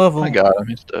second level. I got him.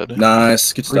 He's dead.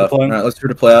 Nice. Good stuff. Redeploying. Alright, let's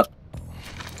redeploy out.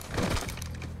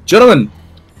 Gentlemen,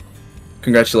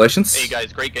 congratulations. Hey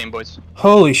guys, great game, boys.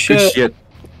 Holy Good shit. shit.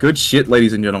 Good shit,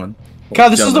 ladies and gentlemen. God,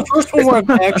 this is the first one where I've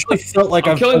actually felt like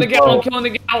I'm I've killing the done gal. I'm well. killing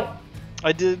the gal.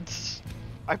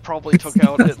 I probably took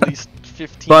out at least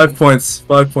 15. 5 points.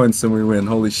 5 points and we win.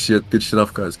 Holy shit. Good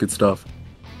stuff, guys. Good stuff.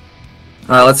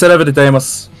 Alright, let's head over to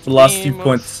Deimos for the last few Deimos.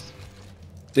 points.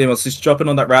 Deimos, just drop in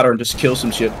on that router and just kill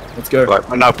some shit. Let's go. Right,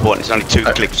 well, no point. It's only 2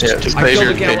 clicks. Yeah, Just just two pay Kill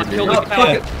your the gal. Kill the Fuck gal.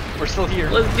 it. We're still here.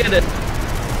 Let's get it.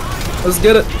 Let's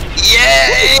get it.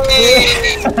 Yay!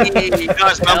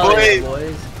 Nice, my boy.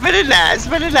 Very nice,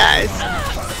 very nice.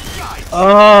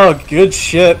 Oh, good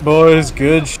shit, boys.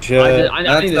 Good shit. I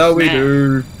That's need how a we snack.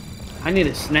 do. I need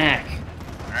a snack.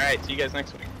 Alright, see you guys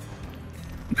next week.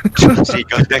 See you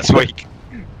guys next week.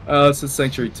 It's a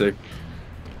Sanctuary 2.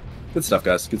 Good stuff,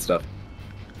 guys. Good stuff.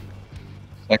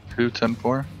 Like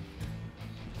 2-10-4.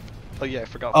 Oh yeah, I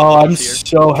forgot. Oh, I'm here.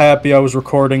 so happy I was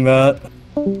recording that.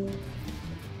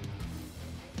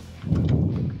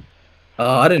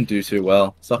 Oh, I didn't do too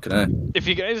well. Fucking A. If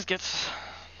you guys get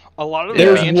a lot of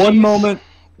There's Banshees- one moment.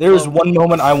 There's Oh. one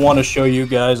moment I want to show you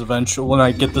guys eventually when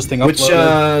I get this thing Which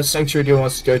uploaded. Sanctuary do you want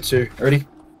us to go to? Ready?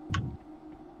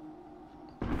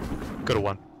 Go to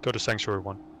 1. Go to Sanctuary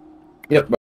 1. Yep.